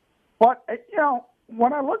question. But,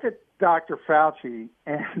 when I look at Dr. Fauci,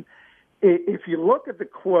 and if you look at the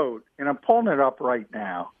quote, and I'm pulling it up right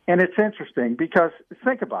now, and it's interesting because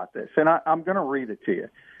think about this, and I'm going to read it to you.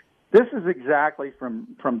 This is exactly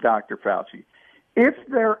from Dr. Fauci. If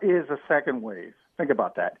there is a second wave, think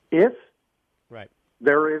about that. If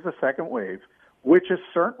there is a second wave, which is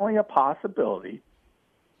certainly a possibility,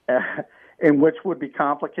 and which would be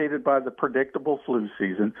complicated by the predictable flu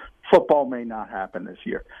season, football may not happen this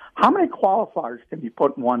year. How many qualifiers can you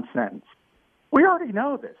put in one sentence? We already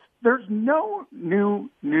know this. There's no new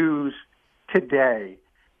news today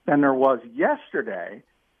than there was yesterday,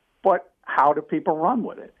 but how do people run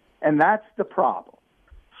with it? And that's the problem.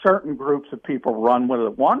 Certain groups of people run with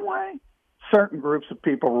it one way, certain groups of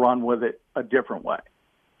people run with it a different way.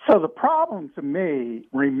 So the problem to me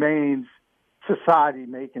remains society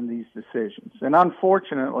making these decisions. And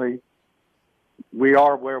unfortunately, we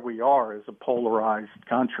are where we are as a polarized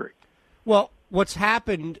country. Well, what's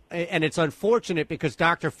happened, and it's unfortunate because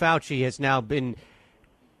Dr. Fauci has now been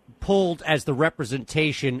pulled as the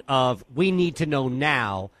representation of we need to know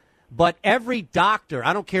now. But every doctor,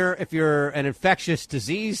 I don't care if you're an infectious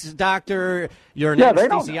disease doctor, you're an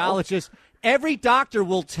anesthesiologist, every doctor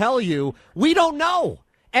will tell you, we don't know.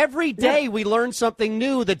 Every day we learn something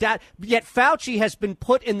new. Yet Fauci has been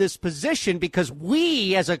put in this position because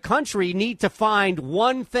we as a country need to find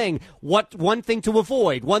one thing, one thing to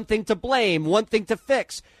avoid, one thing to blame, one thing to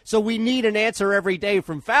fix. So we need an answer every day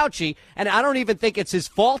from Fauci. And I don't even think it's his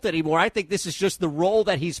fault anymore. I think this is just the role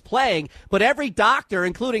that he's playing. But every doctor,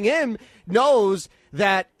 including him, knows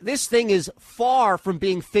that this thing is far from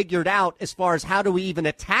being figured out as far as how do we even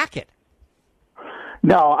attack it.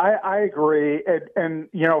 No, I agree. And,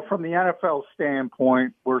 you know, from the NFL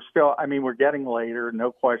standpoint, we're getting later,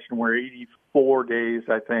 no question. We're 84 days,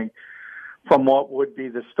 I think, from what would be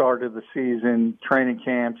the start of the season. Training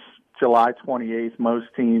camps, July 28th. Most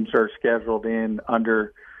teams are scheduled in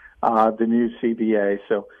under the new CBA.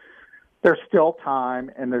 So there's still time,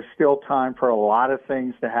 and there's still time for a lot of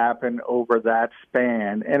things to happen over that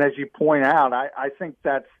span. And as you point out, I think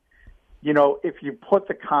that's, you know, if you put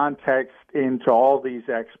the context into all these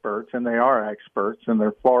experts, and they are experts, and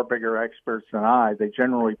they're far bigger experts than I, they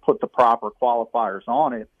generally put the proper qualifiers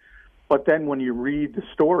on it. But then when you read the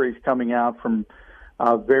stories coming out from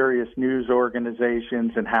various news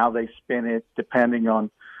organizations and how they spin it, depending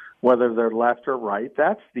on whether they're left or right,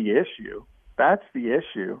 that's the issue. That's the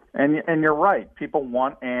issue. And you're right. People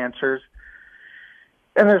want answers.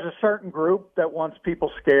 And there's a certain group that wants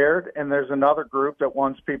people scared, and there's another group that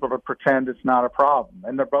wants people to pretend it's not a problem.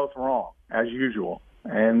 And they're both wrong, as usual.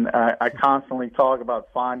 And I constantly talk about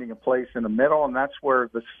finding a place in the middle, and that's where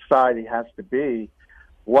the society has to be.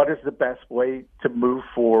 What is the best way to move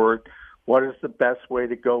forward? What is the best way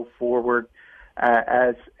to go forward?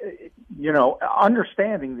 As, you know,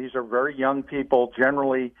 understanding these are very young people.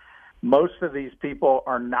 Generally, most of these people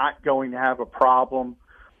are not going to have a problem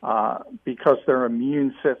because their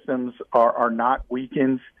immune systems are not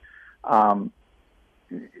weakened.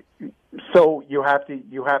 So you have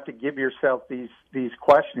to give yourself these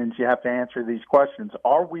questions. You have to answer these questions.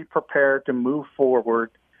 Are we prepared to move forward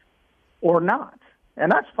or not?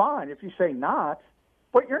 And that's fine if you say not,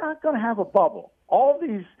 but you're not going to have a bubble. All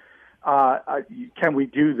these, can we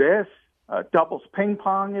do this? Doubles ping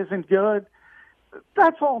pong isn't good.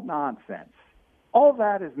 That's all nonsense. All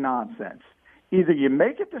that is nonsense. Either you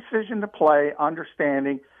make a decision to play,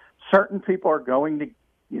 understanding certain people are going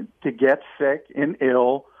to get sick and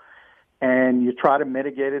ill, and you try to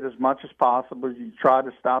mitigate it as much as possible. You try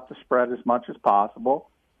to stop the spread as much as possible,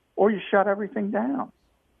 or you shut everything down.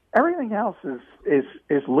 Everything else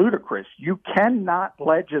is ludicrous. You cannot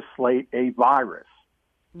legislate a virus.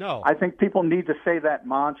 No. I think people need to say that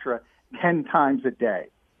mantra 10 times a day.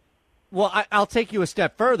 Well, I'll take you a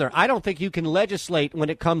step further. I don't think you can legislate when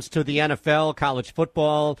it comes to the NFL, college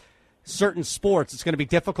football, certain sports. It's going to be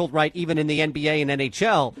difficult, right, even in the NBA and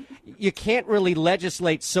NHL. You can't really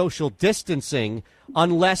legislate social distancing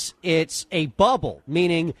unless it's a bubble,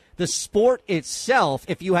 meaning the sport itself,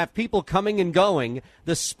 if you have people coming and going,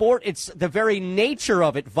 the sport, it's the very nature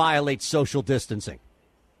of it violates social distancing.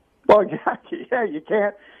 Well, yeah, you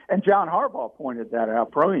can't. And John Harbaugh pointed that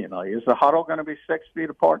out brilliantly. Is the huddle going to be 6 feet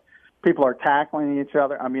apart? People are tackling each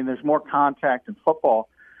other. I mean, there's more contact in football.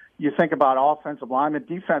 You think about offensive linemen,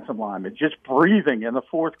 defensive linemen, just breathing in the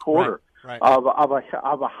fourth quarter of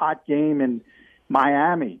a hot game in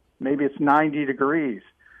Miami. Maybe it's 90 degrees.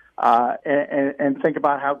 And think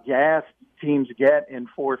about how gassed teams get in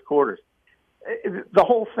fourth quarters. The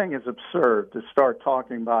whole thing is absurd to start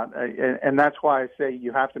talking about, and that's why I say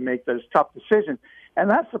you have to make those tough decisions. And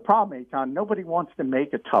that's the problem, Eitan. Nobody wants to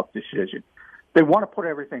make a tough decision. They want to put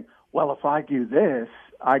everything, well, if I do this,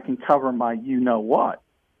 I can cover my you-know-what.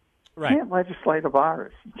 Right. You can't legislate a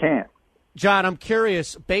virus. You can't. John, I'm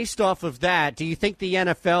curious, based off of that, do you think the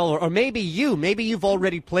NFL, or maybe you've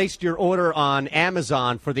already placed your order on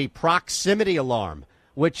Amazon for the proximity alarm,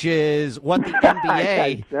 which is what the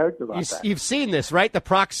NBA, you've seen this, right? The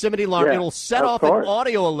proximity alarm, yeah, it'll set off an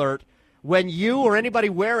audio alert when you or anybody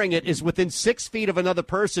wearing it is within 6 feet of another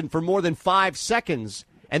person for more than 5 seconds.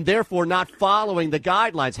 and therefore not following the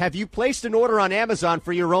guidelines. Have you placed an order on Amazon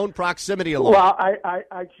for your own proximity alarm? Well,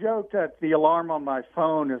 I joke that the alarm on my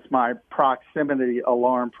phone is my proximity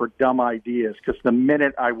alarm for dumb ideas, because the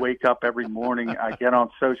minute I wake up every morning, I get on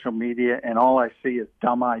social media, and all I see is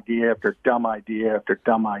dumb idea after dumb idea after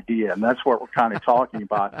dumb idea. And that's what we're kind of talking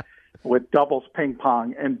about with doubles, ping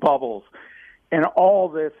pong, and bubbles, and all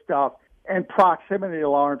this stuff. And proximity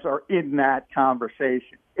alarms are in that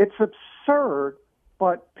conversation. It's absurd,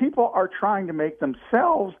 but people are trying to make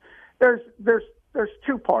themselves. There's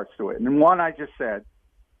two parts to it. And one, I just said,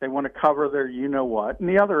 they want to cover their you-know-what. And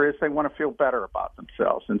the other is they want to feel better about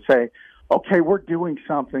themselves and say, okay, we're doing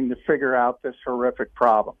something to figure out this horrific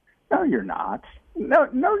problem. No, you're not. No,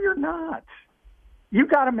 you're not. You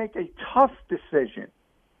got to make a tough decision.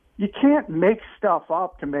 You can't make stuff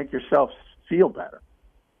up to make yourself feel better.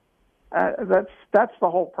 That's the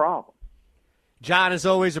whole problem. John, as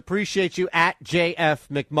always, appreciate you at JF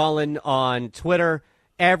McMullen on Twitter,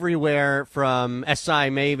 everywhere from SI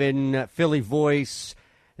Maven, Philly Voice,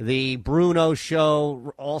 the Bruno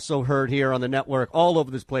Show, also heard here on the network, all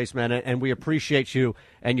over this place, man, and we appreciate you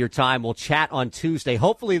and your time. We'll chat on Tuesday.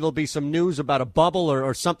 Hopefully there'll be some news about a bubble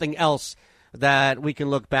or something else that we can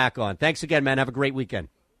look back on. Thanks again, man. Have a great weekend.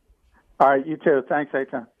 All right, you too. Thanks,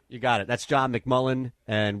 Eitan. You got it. That's John McMullen,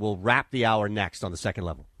 and we'll wrap the hour next on the second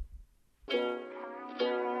level.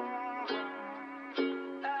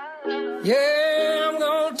 Yeah, I'm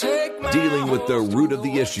gonna take my Dealing with the root of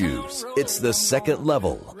the issues. It's the second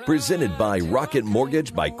level. Presented by Rocket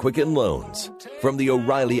Mortgage by Quicken Loans. From the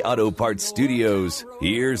O'Reilly Auto Parts Studios,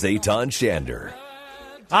 here's Eitan Shander.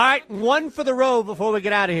 All right, one for the road before we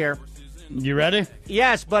get out of here. You ready?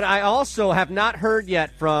 Yes, but I also have not heard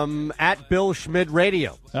yet from at Bill Schmid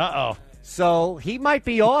Radio. Uh-oh. So he might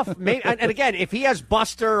be off. Maybe, and again, if he has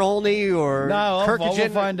Buster only or Kirkagen, we'll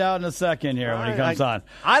find out in a second here when he comes on.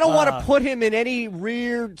 I don't want to put him in any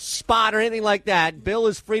weird spot or anything like that. Bill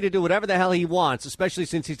is free to do whatever the hell he wants, especially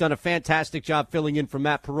since he's done a fantastic job filling in for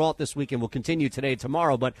Matt Perrault this week, and will continue today and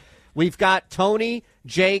tomorrow. But we've got Tony,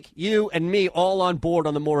 Jake, you, and me all on board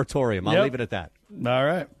on the moratorium. I'll leave it at that. All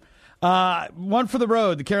right. One for the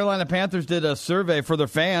road. The Carolina Panthers did a survey for their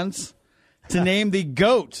fans to name the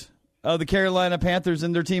GOAT of the Carolina Panthers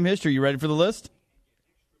in their team history. You ready for the list?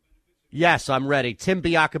 Yes, I'm ready. Tim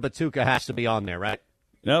Biakabatuka has to be on there, right?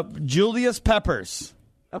 Nope. Julius Peppers.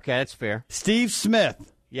 Okay, that's fair. Steve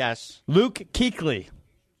Smith. Yes. Luke Kuechly.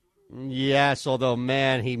 Yes, although,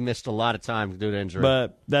 man, he missed a lot of time due to injury.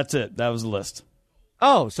 But that's it. That was the list.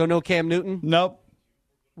 Oh, so no Cam Newton? Nope.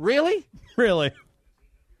 Really? Really.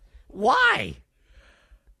 Why?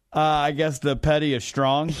 I guess the petty is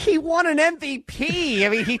strong. He won an MVP. I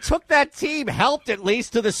mean, he took that team, helped at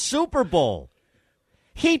least to the Super Bowl.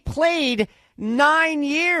 He played 9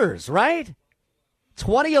 years, right?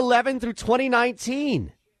 2011 through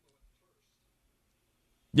 2019.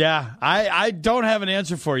 Yeah, I don't have an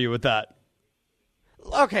answer for you with that.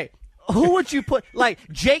 Okay, who would you put? Like,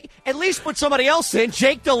 Jake, at least put somebody else in.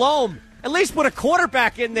 Jake Delhomme. At least put a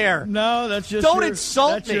quarterback in there. No, that's just Don't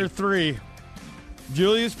insult that's me. your three.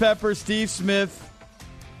 Julius Peppers, Steve Smith,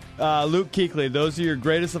 Luke Kuechly. Those are your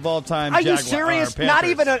greatest of all time. Are you serious? Not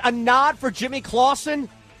even a nod for Jimmy Clausen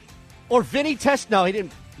or Vinny Test? No, he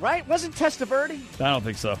didn't. Right? Wasn't Testaverde? I don't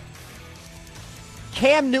think so.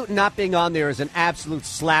 Cam Newton not being on there is an absolute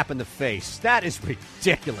slap in the face. That is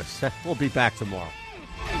ridiculous. We'll be back tomorrow.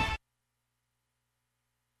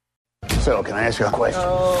 So, can I ask you a question?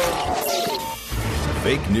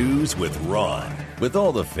 Fake news with Ron. With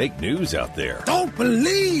all the fake news out there, Don't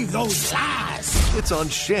believe those lies. it's on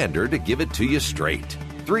Shander to give it to you straight.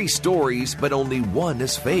 3 stories, but only one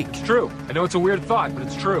is fake. It's true. I know it's a weird thought, but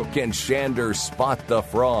it's true. Can Shander spot the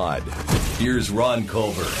fraud? Here's Ron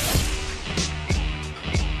Culver.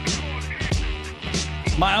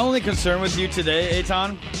 My only concern with you today,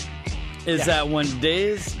 Eitan, is that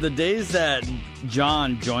the days that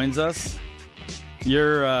John joins us,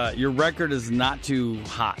 your record is not too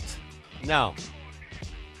hot. No.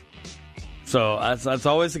 So that's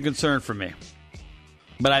always a concern for me.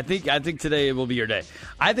 But I think today will be your day.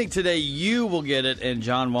 I think today you will get it and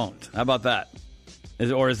John won't. How about that?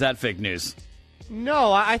 Or is that fake news?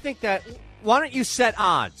 No, I think that. Why don't you set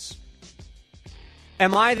odds?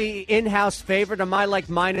 Am I the in-house favorite? Am I like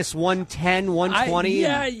minus 110, 120?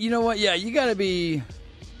 Yeah, you know what? Yeah, you got to be.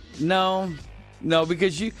 No,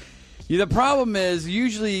 because the problem is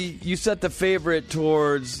usually you set the favorite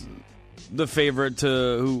towards the favorite to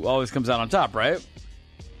who always comes out on top, right?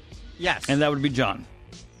 Yes. And that would be John,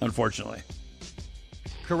 unfortunately.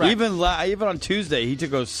 Correct. Even on Tuesday, he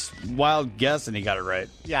took a wild guess and he got it right.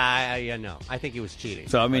 Yeah, I know. I think he was cheating.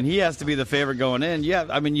 So, I mean, he has to be the favorite going in. Yeah,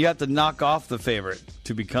 I mean, you have to knock off the favorite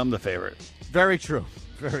to become the favorite. Very true.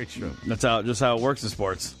 Very true. That's just how it works in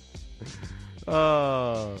sports.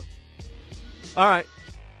 All right.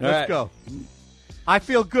 Let's go. I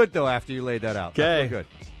feel good, though, after you laid that out. Okay. I feel good.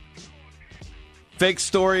 Fake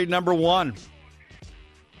story number 1.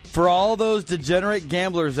 For all those degenerate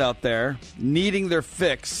gamblers out there needing their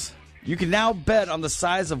fix, you can now bet on the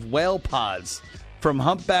size of whale pods, from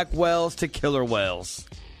humpback whales to killer whales.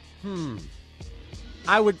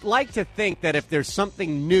 I would like to think that if there's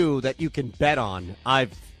something new that you can bet on,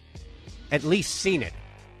 I've at least seen it.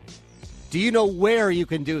 Do you know where you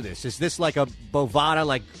can do this? Is this like a Bovada,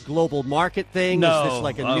 like global market thing? No. Is this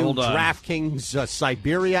like a new DraftKings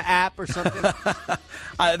Siberia app or something?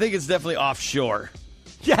 I think it's definitely offshore.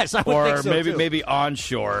 Yes, I would think so, maybe too. maybe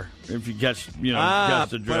onshore if you catch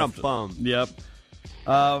the drift. Yep.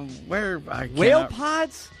 Whale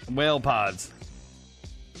pods? Whale pods.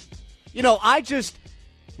 I just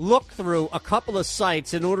looked through a couple of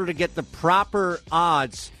sites in order to get the proper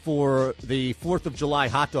odds for the 4th of July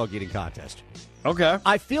hot dog eating contest. Okay.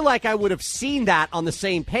 I feel like I would have seen that on the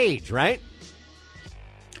same page, right?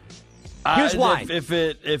 Here's why.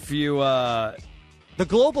 The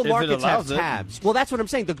global markets have tabs. Well, that's what I'm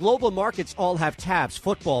saying. The global markets all have tabs: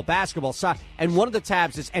 football, basketball, soccer, and one of the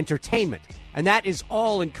tabs is entertainment, and that is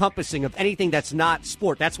all encompassing of anything that's not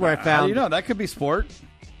sport. That's where I found. That could be sport.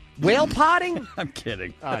 Whale potting? I'm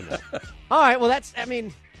kidding. I know. All right. Well,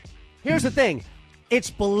 here's the thing. It's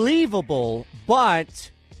believable, but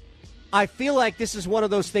I feel like this is one of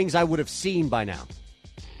those things I would have seen by now.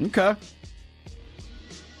 Okay.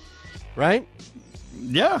 Right?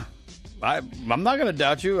 Yeah. I'm not going to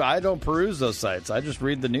doubt you. I don't peruse those sites. I just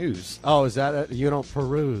read the news. Oh, is that it? You don't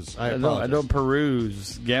peruse? I don't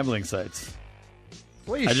peruse gambling sites.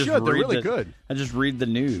 Well, you should. They're really good. I just read the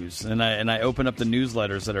news, and I open up the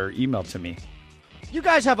newsletters that are emailed to me. You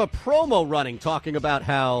guys have a promo running talking about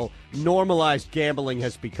how normalized gambling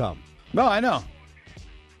has become. No, I know.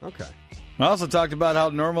 Okay. I also talked about how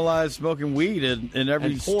normalized smoking weed in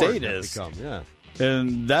every state is. Become, yeah.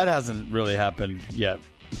 And that hasn't really happened yet.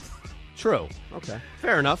 True. Okay.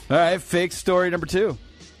 Fair enough. All right, fake story number 2.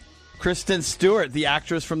 Kristen Stewart, the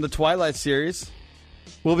actress from the Twilight series,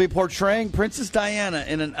 will be portraying Princess Diana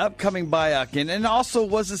in an upcoming biopic, and also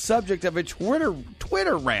was the subject of a Twitter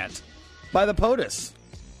rant by the POTUS.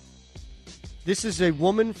 This is a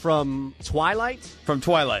woman from Twilight? From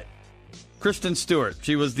Twilight. Kristen Stewart.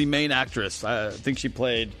 She was the main actress. I think she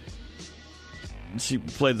played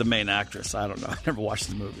the main actress. I don't know. I never watched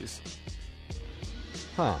the movies.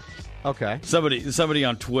 Huh. Okay. Somebody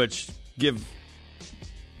on Twitch give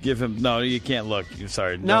him. No, you can't look.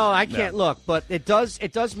 Sorry. No, I can't look, but it does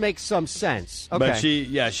make some sense. Okay.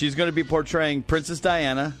 But she's going to be portraying Princess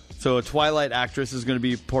Diana. So a Twilight actress is going to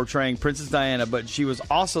be portraying Princess Diana, but she was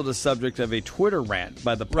also the subject of a Twitter rant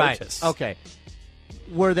by the POTUS. Right. Okay.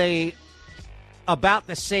 Were they about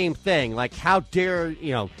the same thing? Like, how dare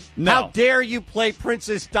how dare you play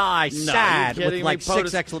Princess Di sad with like POTUS,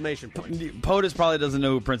 6 exclamation points? POTUS probably doesn't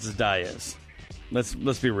know who Princess Di is.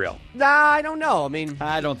 Let's be real. Nah, I don't know. I mean,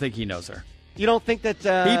 I don't think he knows her. You don't think that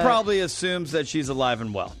he probably assumes that she's alive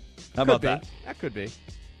and well. How about that? That could be.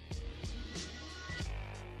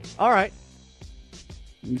 All right.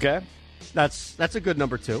 Okay. That's a good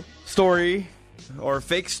number 2. Story or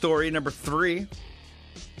fake story number 3.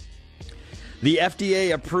 The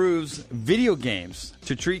FDA approves video games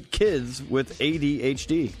to treat kids with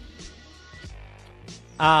ADHD.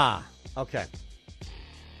 Ah, okay.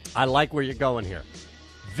 I like where you're going here.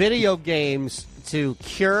 Video games to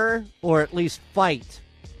cure or at least fight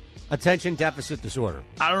attention deficit disorder.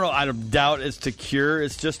 I don't know. I doubt it's to cure.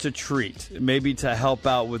 It's just to treat. Maybe to help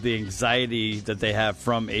out with the anxiety that they have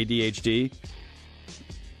from ADHD.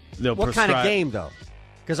 What kind of game, though?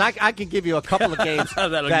 Because I can give you a couple of games.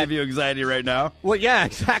 That'll give you anxiety right now. Well, yeah,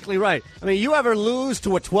 exactly right. I mean, you ever lose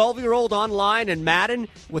to a 12-year-old online in Madden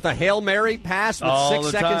with a Hail Mary pass with all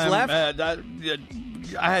 6 seconds left?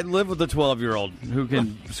 I had lived with a 12-year-old who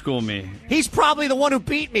can school me. He's probably the one who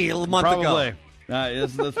beat me a month ago.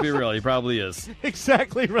 Let's be real. He probably is.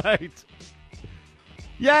 Exactly right.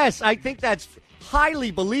 Yes, I think that's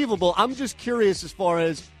highly believable. I'm just curious as far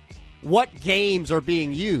as what games are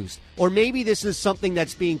being used. Or maybe this is something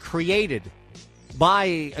that's being created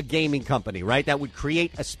by a gaming company, right? That would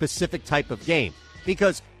create a specific type of game.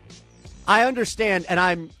 Because I understand, and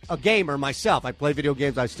I'm a gamer myself. I play video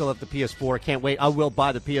games. I still have the PS4. I can't wait. I will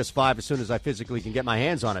buy the PS5 as soon as I physically can get my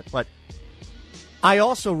hands on it. But I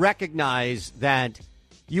also recognize that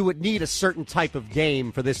you would need a certain type of game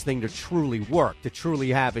for this thing to truly work, to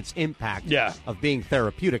truly have its impact of being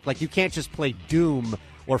therapeutic. Like, you can't just play Doom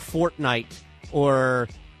or Fortnite or,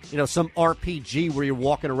 some RPG where you're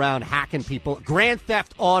walking around hacking people. Grand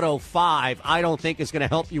Theft Auto 5, I don't think is going to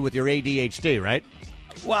help you with your ADHD, right?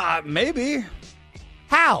 Well, maybe.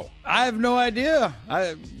 How? I have no idea.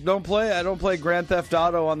 I don't play Grand Theft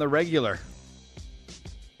Auto on the regular.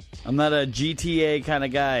 I'm not a GTA kind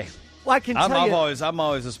of guy. Well, I can tell you, I'm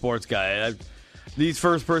always a sports guy. These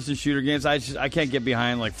first-person shooter games, I can't get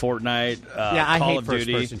behind, like Fortnite, I Call hate of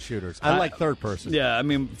Duty. first-person shooters. I like third-person. Yeah, I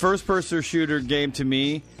mean, first-person shooter game to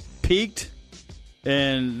me peaked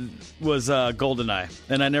and was GoldenEye,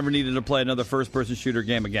 and I never needed to play another first-person shooter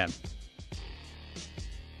game again.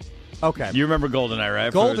 Okay. You remember GoldenEye,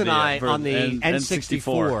 right? GoldenEye on the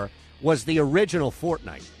N64 was the original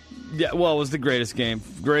Fortnite. Yeah, well, it was the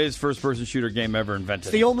greatest first-person shooter game ever invented.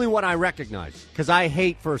 It's the only one I recognize, because I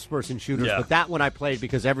hate first-person shooters, but that one I played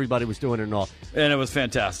because everybody was doing it and all. And it was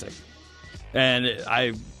fantastic. And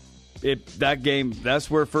that game, that's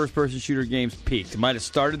where first-person shooter games peaked. It might have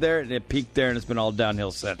started there, and it peaked there, and it's been all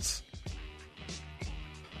downhill since.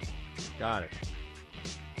 Got it.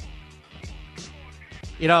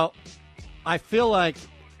 I feel like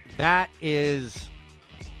that is...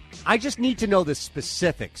 I just need to know the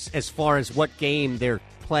specifics as far as what game they're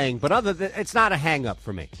playing, but other than it's not a hang-up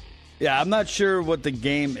for me. Yeah, I'm not sure what the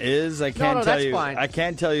game is. I can't tell you. Fine. I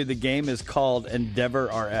can tell you the game is called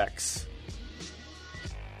Endeavor RX.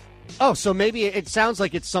 Oh, so maybe it sounds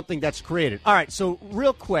like it's something that's created. All right, so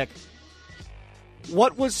real quick,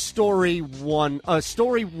 what was Story 1?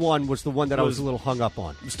 Story 1 was the one that I was a little hung up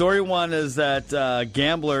on. Story 1 is that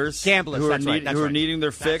gamblers who are needing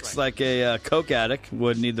their fix, like a coke addict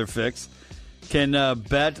would need their fix, can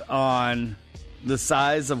bet on the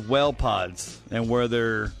size of whale pods and where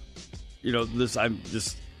they're,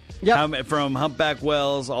 from humpback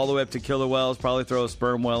whales all the way up to killer whales. Probably throw a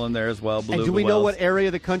sperm whale in there as well. And do we know what area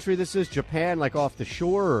of the country this is? Japan, like off the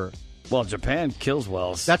shore? Or? Well, Japan kills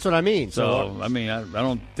whales. That's what I mean. So I mean, I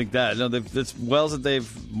don't think that. No, it's whales that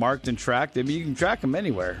they've marked and tracked. I mean, you can track them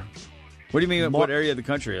anywhere. What do you mean? What area of the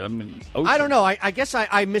country? I mean, ocean. I don't know. I guess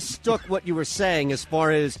I mistook what you were saying as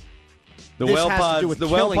far as the whale pods. The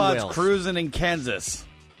whale pods cruising in Kansas.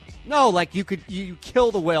 No, like you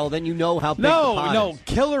kill the whale, then you know how big the pod is.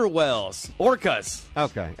 Killer whales, orcas.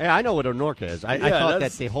 Okay, yeah, I know what an orca is. I thought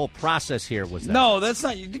that the whole process here was that. No, that's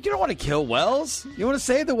not. You don't want to kill whales. You want to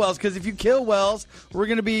save the whales, because if you kill whales, we're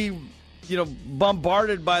going to be,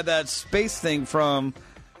 bombarded by that space thing from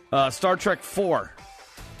Star Trek 4.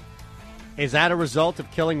 Is that a result of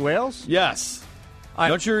killing whales? Yes.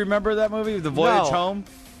 Don't you remember that movie, The Voyage Home?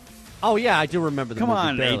 Oh, yeah, I do remember the movie. Come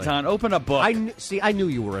on, Eitan, open a book. I knew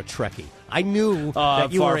you were a Trekkie. I knew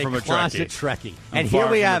that you were a closet Trekkie. And here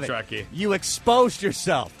we have it. You exposed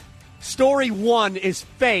yourself. Story 1 is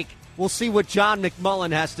fake. We'll see what John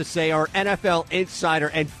McMullen has to say, our NFL insider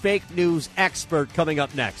and fake news expert, coming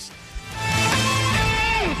up next.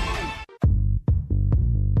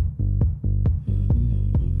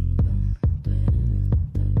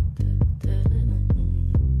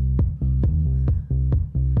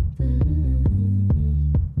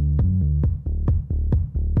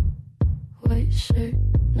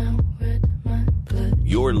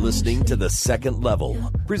 You're listening to The Second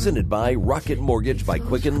Level, presented by Rocket Mortgage by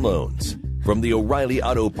Quicken Loans. From the O'Reilly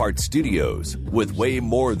Auto Parts Studios, with way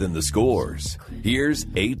more than the scores, here's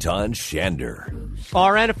Eitan Shander.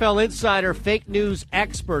 Our NFL insider, fake news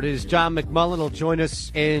expert is John McMullen. Will join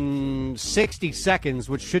us in 60 seconds,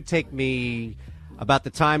 which should take me about the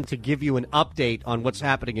time to give you an update on what's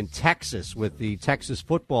happening in Texas with the Texas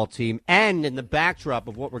football team, and in the backdrop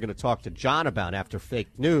of what we're going to talk to John about after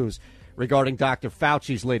fake news regarding Dr.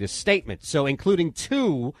 Fauci's latest statement. So including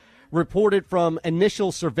 2 reported from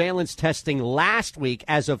initial surveillance testing last week.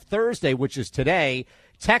 As of Thursday, which is today,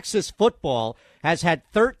 Texas football has had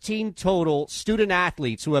 13 total student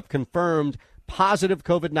athletes who have confirmed positive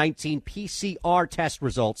COVID-19 PCR test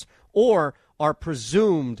results or are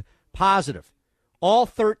presumed positive. All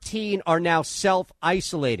 13 are now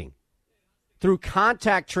self-isolating. Through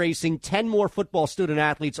contact tracing, 10 more football student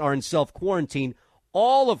athletes are in self-quarantine,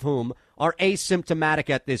 all of whom are asymptomatic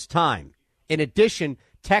at this time. In addition,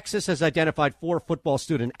 Texas has identified 4 football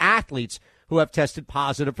student athletes who have tested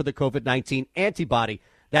positive for the COVID-19 antibody.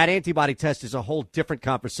 That antibody test is a whole different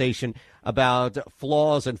conversation about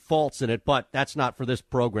flaws and faults in it, but that's not for this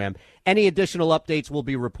program. Any additional updates will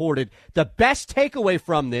be reported. The best takeaway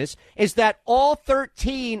from this is that all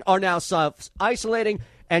 13 are now self-isolating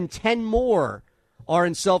and 10 more are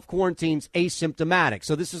in self-quarantines asymptomatic.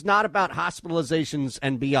 So this is not about hospitalizations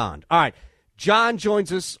and beyond. All right, John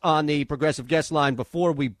joins us on the Progressive Guest Line.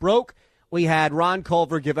 Before we broke, we had Ron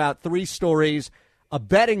Culver give out 3 stories, a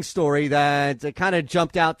betting story that kind of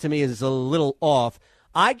jumped out to me as a little off.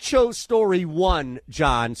 I chose story 1,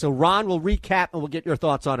 John, so Ron will recap and we'll get your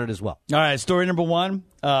thoughts on it as well. All right, story number 1,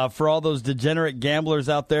 for all those degenerate gamblers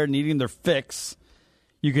out there needing their fix,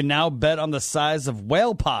 you can now bet on the size of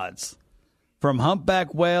whale pods, from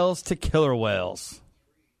humpback whales to killer whales.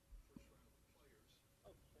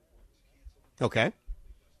 Okay.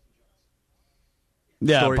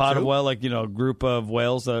 Yeah, Story a pod 2? of whale, like, a group of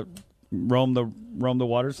whales that roam the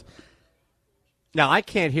waters. Now, I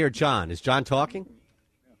can't hear John. Is John talking?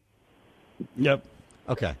 Yep.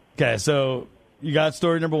 Okay. Okay, so you got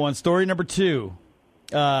story number 1. Story number 2,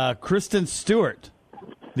 Kristen Stewart,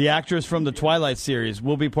 the actress from the Twilight series,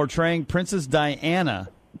 will be portraying Princess Diana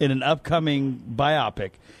in an upcoming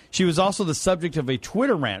biopic. She was also the subject of a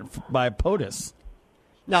Twitter rant by POTUS.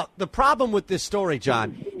 Now, the problem with this story,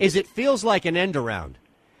 John, is it feels like an end around,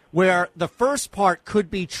 where the first part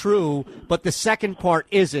could be true, but the second part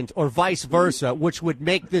isn't, or vice versa, which would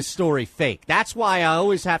make this story fake. That's why I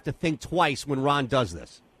always have to think twice when Ron does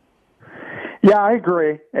this. Yeah, I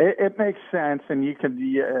agree. It makes sense, and you can.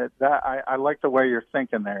 I like the way you're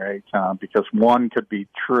thinking there, Tom, because one could be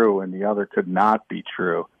true and the other could not be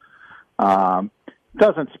true.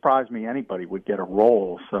 Doesn't surprise me anybody would get a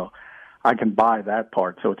role, so I can buy that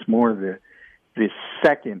part. So it's more the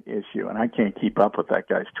second issue, and I can't keep up with that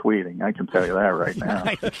guy's tweeting. I can tell you that right now.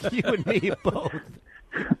 You and me both.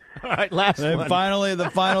 All right, last one. And finally,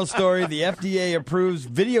 the final story, the FDA approves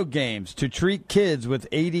video games to treat kids with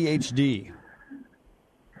ADHD.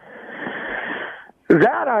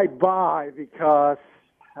 That I buy because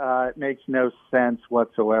it makes no sense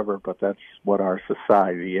whatsoever, but that's what our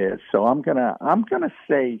society is. So I'm gonna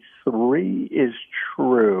say 3 is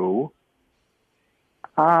true.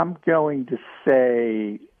 I'm going to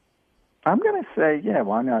say, yeah,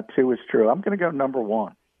 why not? 2 is true. I'm going to go number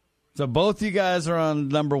 1. So both you guys are on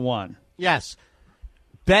number 1. Yes.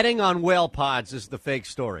 Betting on whale pods is the fake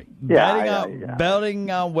story. Yeah,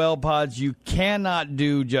 betting on whale pods you cannot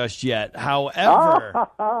do just yet. However,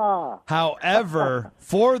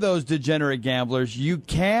 for those degenerate gamblers, you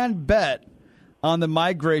can bet on the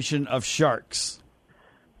migration of sharks.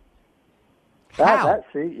 I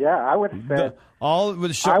would have said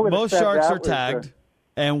most sharks are tagged,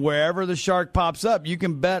 and wherever the shark pops up, you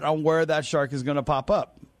can bet on where that shark is going to pop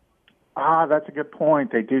up. That's a good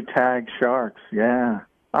point. They do tag sharks. Yeah.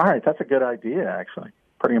 All right, that's a good idea, actually.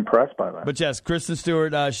 Pretty impressed by that. But yes, Kristen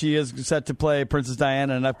Stewart, she is set to play Princess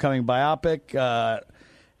Diana in an upcoming biopic,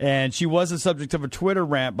 and she was the subject of a Twitter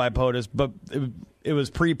rant by POTUS, but it was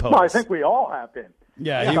pre-POTUS. Well, I think we all have been.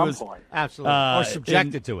 Yeah, he was point. Absolutely, or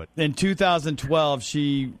subjected to it. In 2012,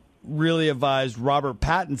 she really advised Robert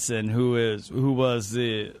Pattinson, who was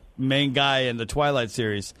the main guy in the Twilight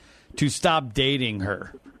series, to stop dating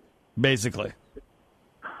her, basically.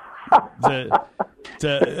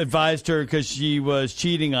 to advise her because she was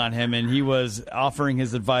cheating on him, and he was offering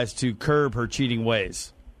his advice to curb her cheating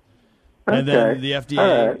ways. Okay. And then the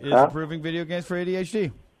FDA is approving video games for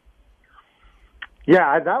ADHD.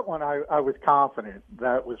 Yeah, that one I was confident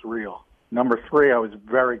that was real. Number 3, I was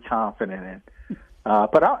very confident in.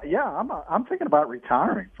 But I'm thinking about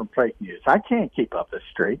retiring from fake news. I can't keep up this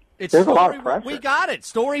straight. There's a lot of pressure. We got it.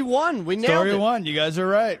 Story 1. We nailed it. Story 1. You guys are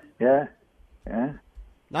right. Yeah.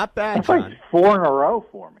 Not bad, That's John. like 4 in a row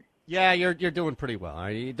for me. Yeah, you're doing pretty well. All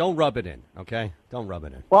right? Don't rub it in, okay? Don't rub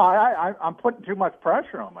it in. Well, I'm putting too much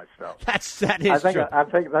pressure on myself. That is true. I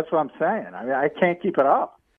think that's what I'm saying. I mean, I can't keep it up.